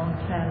my own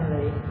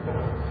family.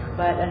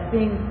 But I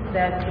think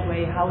that's the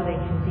way how they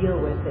can deal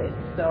with it.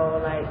 So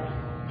like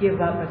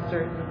give up a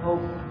certain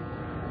hope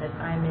that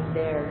I'm in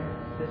their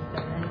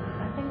system. And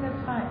I think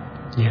that's fine.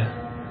 Yeah.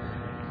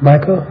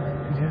 Michael?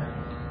 Yeah.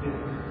 It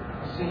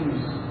seems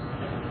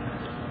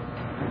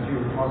that you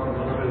were talking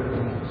a little bit of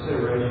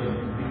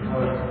consideration,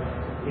 because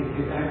if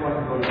you act like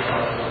a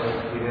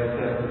bodhisattva, you have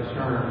that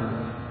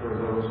concern for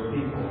those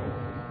people.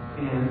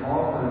 And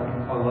often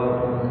a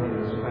loved one, be it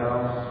a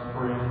spouse,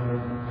 friend,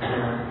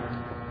 parent,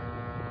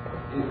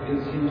 it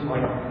seems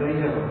like they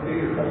have a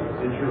fear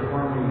that you're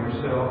harming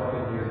yourself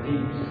and your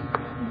needs.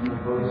 The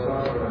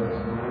bodhisattva,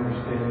 in my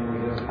understanding,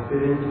 we have to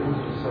fit into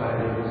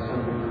society to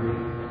some degree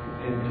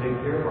and take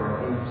care of our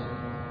needs.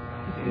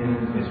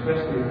 And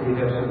especially if we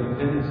have some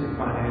dependency,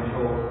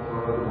 financial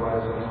or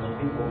otherwise, on those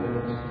people, then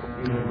it's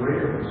even a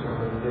greater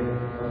concern. They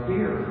a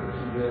fear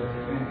that,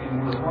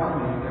 and we're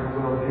harming their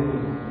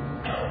well-being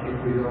if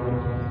we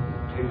don't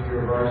take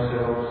care of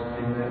ourselves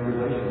in that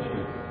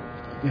relationship.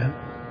 Yeah.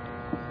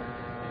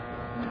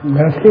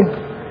 Matthew?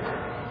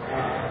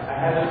 I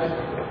had this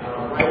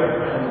writer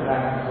friend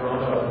back in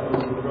Toronto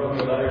who wrote me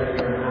a letter a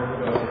year and a half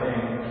ago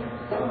saying,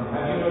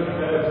 have you noticed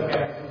that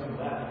skepticism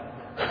left?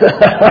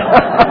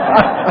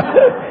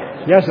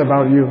 Yes,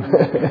 about you. It's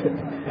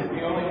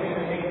the only thing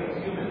that makes us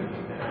human.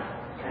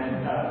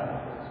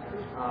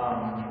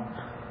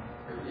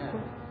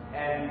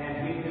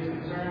 And his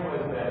concern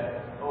was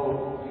that,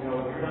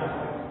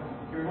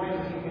 you're going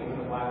to see things in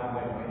a black and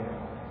white way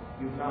now.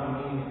 You found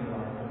meaning in your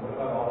life, and what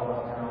about all of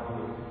us now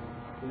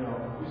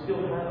who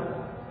still have it,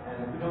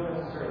 and we don't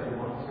necessarily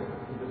want to,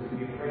 because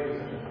we'd be afraid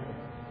of such a thing.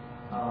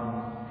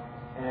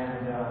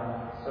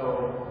 So,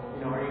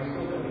 are you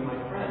still going to be my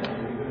friend? Are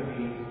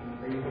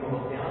you going to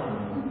look down on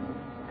me?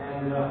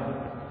 And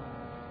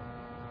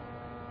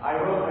I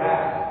wrote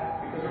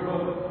back, because we're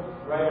both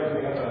writers,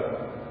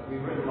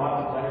 we've written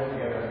lots of letters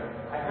together.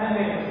 I kind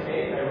of made a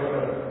mistake. I wrote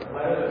a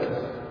letter that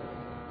was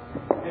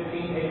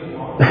 15 pages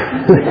long.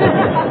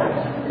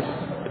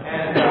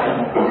 And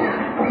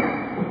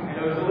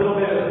it was a little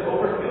bit of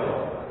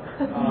overkill,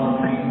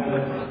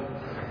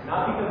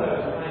 not because I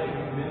was trying to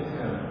convince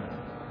him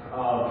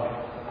of,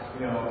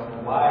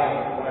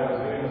 why what I was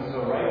doing was so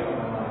right for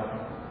my life,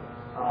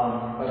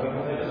 but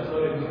because I just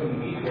loaded too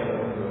many details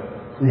into it.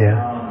 Yeah.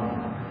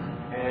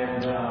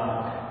 And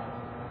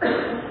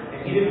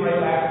he didn't write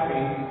back to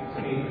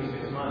me for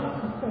 6 months.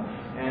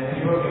 And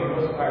he wrote me a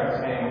postcard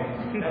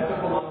saying, that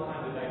took a long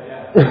time to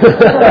digest.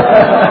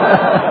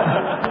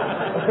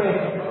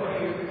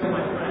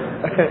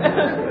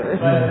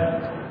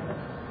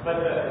 But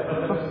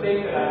the mistake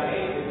that I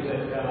made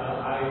is that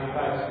I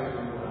tried to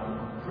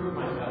prove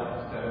myself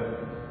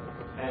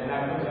and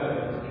that comes out of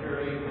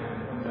insecurity and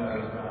it comes out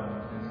of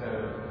instead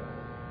of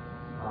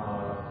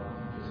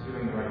just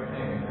doing the right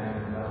thing.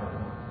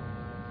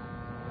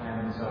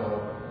 And so,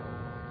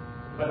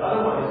 but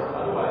otherwise,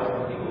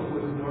 the people who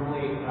would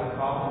normally have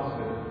problems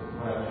with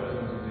what I've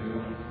chosen to do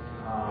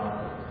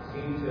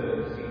seem to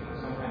see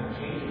some kind of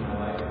change in my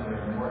life, and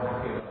they're more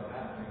happy about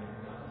that than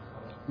anything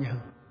else. Yeah.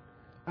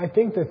 I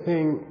think the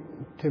thing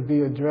to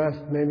be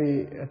addressed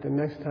maybe at the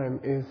next time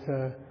is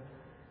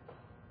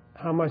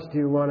how much do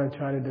you want to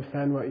try to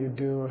defend what you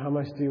do, or how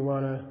much do you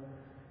want to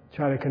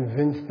try to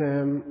convince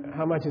them,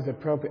 how much is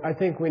appropriate. I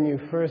think when you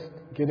first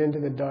get into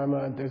the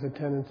Dharma, there's a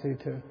tendency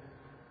to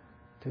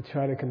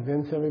try to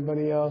convince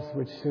everybody else,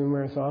 which soon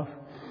wears off.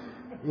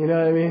 You know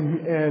what I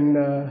mean? And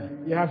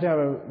you have to have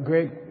a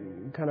great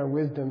kind of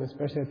wisdom,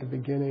 especially at the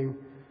beginning,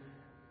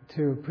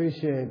 to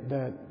appreciate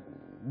that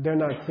they're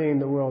not seeing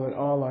the world at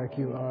all like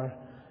you are.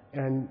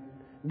 And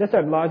that's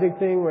that logic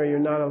thing where you're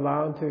not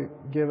allowed to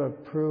give a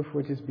proof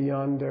which is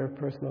beyond their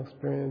personal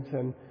experience.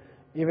 And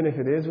even if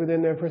it is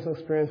within their personal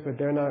experience, but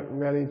they're not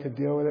ready to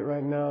deal with it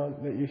right now,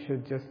 that you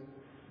should just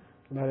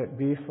let it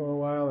be for a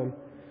while. And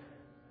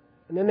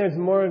then there's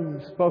more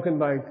spoken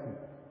by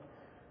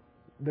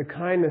the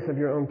kindness of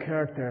your own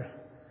character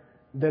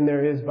than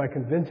there is by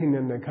convincing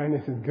them that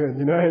kindness is good.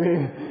 You know what I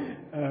mean?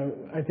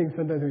 I think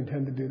sometimes we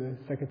tend to do the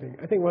second thing.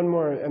 I think one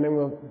more, and then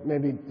we'll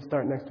maybe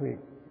start next week.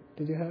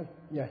 Did you have?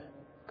 Yeah.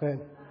 Go ahead.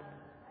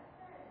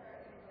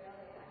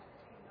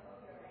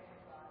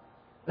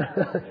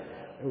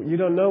 You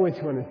don't know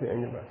which one is the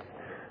anger box.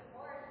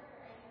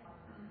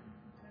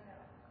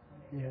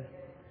 Yeah.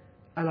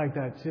 I like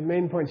that. The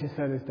main point she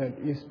said is that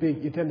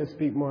you tend to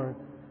speak more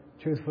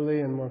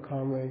truthfully and more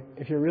calmly.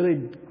 If you're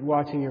really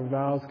watching your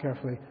vows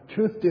carefully,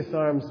 truth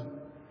disarms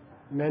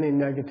many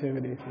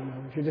negativities.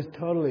 If you're just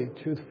totally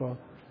truthful,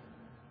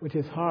 which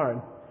is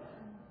hard,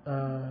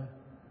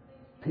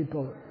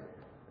 people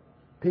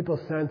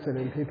sense it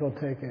and people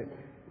take it.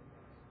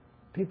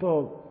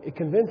 It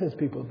convinces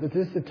people.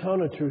 Just the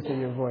tone of truth in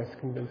your voice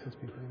convinces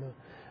people.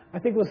 I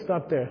think we'll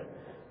stop there,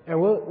 and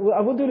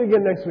we'll do it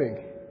again next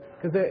week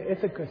because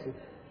it's a question.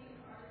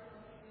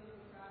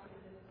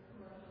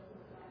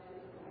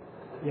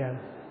 Yeah.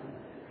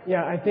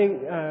 I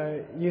think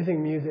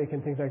using music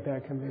and things like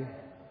that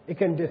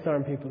can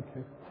disarm people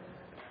too.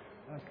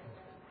 Okay.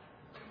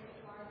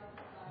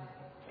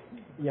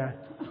 Yeah,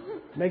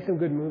 make some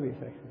good movies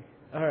actually.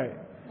 All right,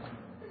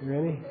 you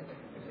ready?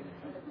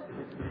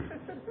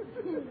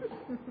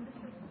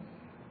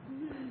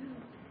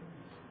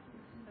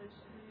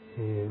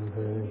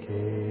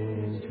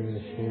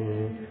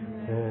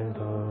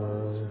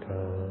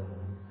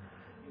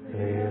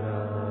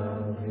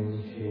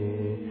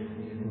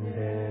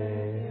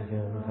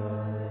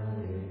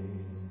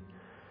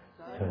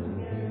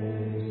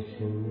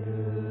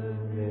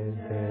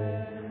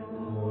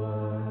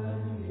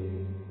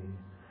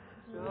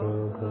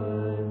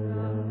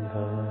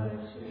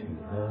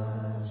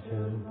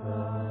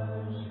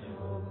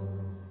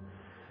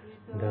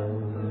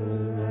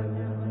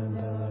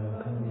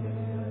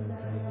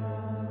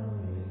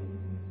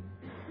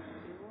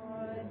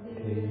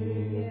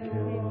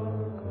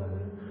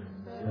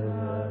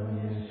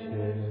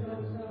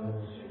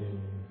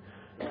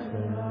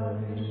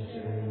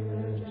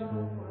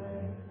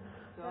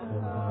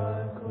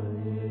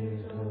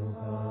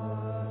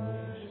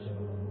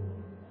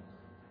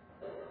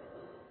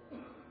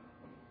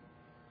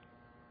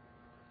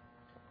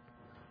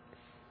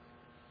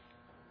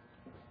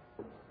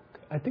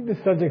 I think the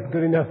subject's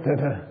good enough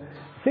that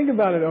think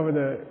about it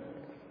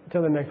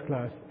till the next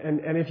class.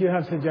 And if you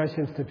have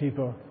suggestions to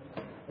people,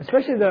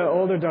 especially the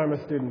older Dharma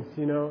students,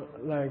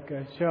 like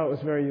Cheryl was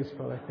very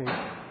useful, I think,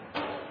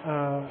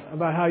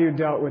 about how you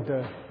dealt with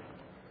the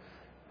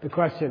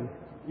question,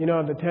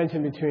 the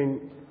tension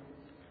between,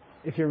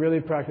 if you're really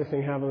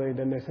practicing heavily,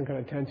 then there's some kind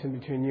of tension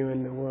between you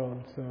and the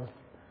world. So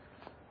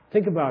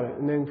think about it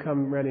and then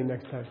come ready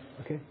next time,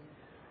 okay?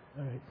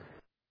 All right.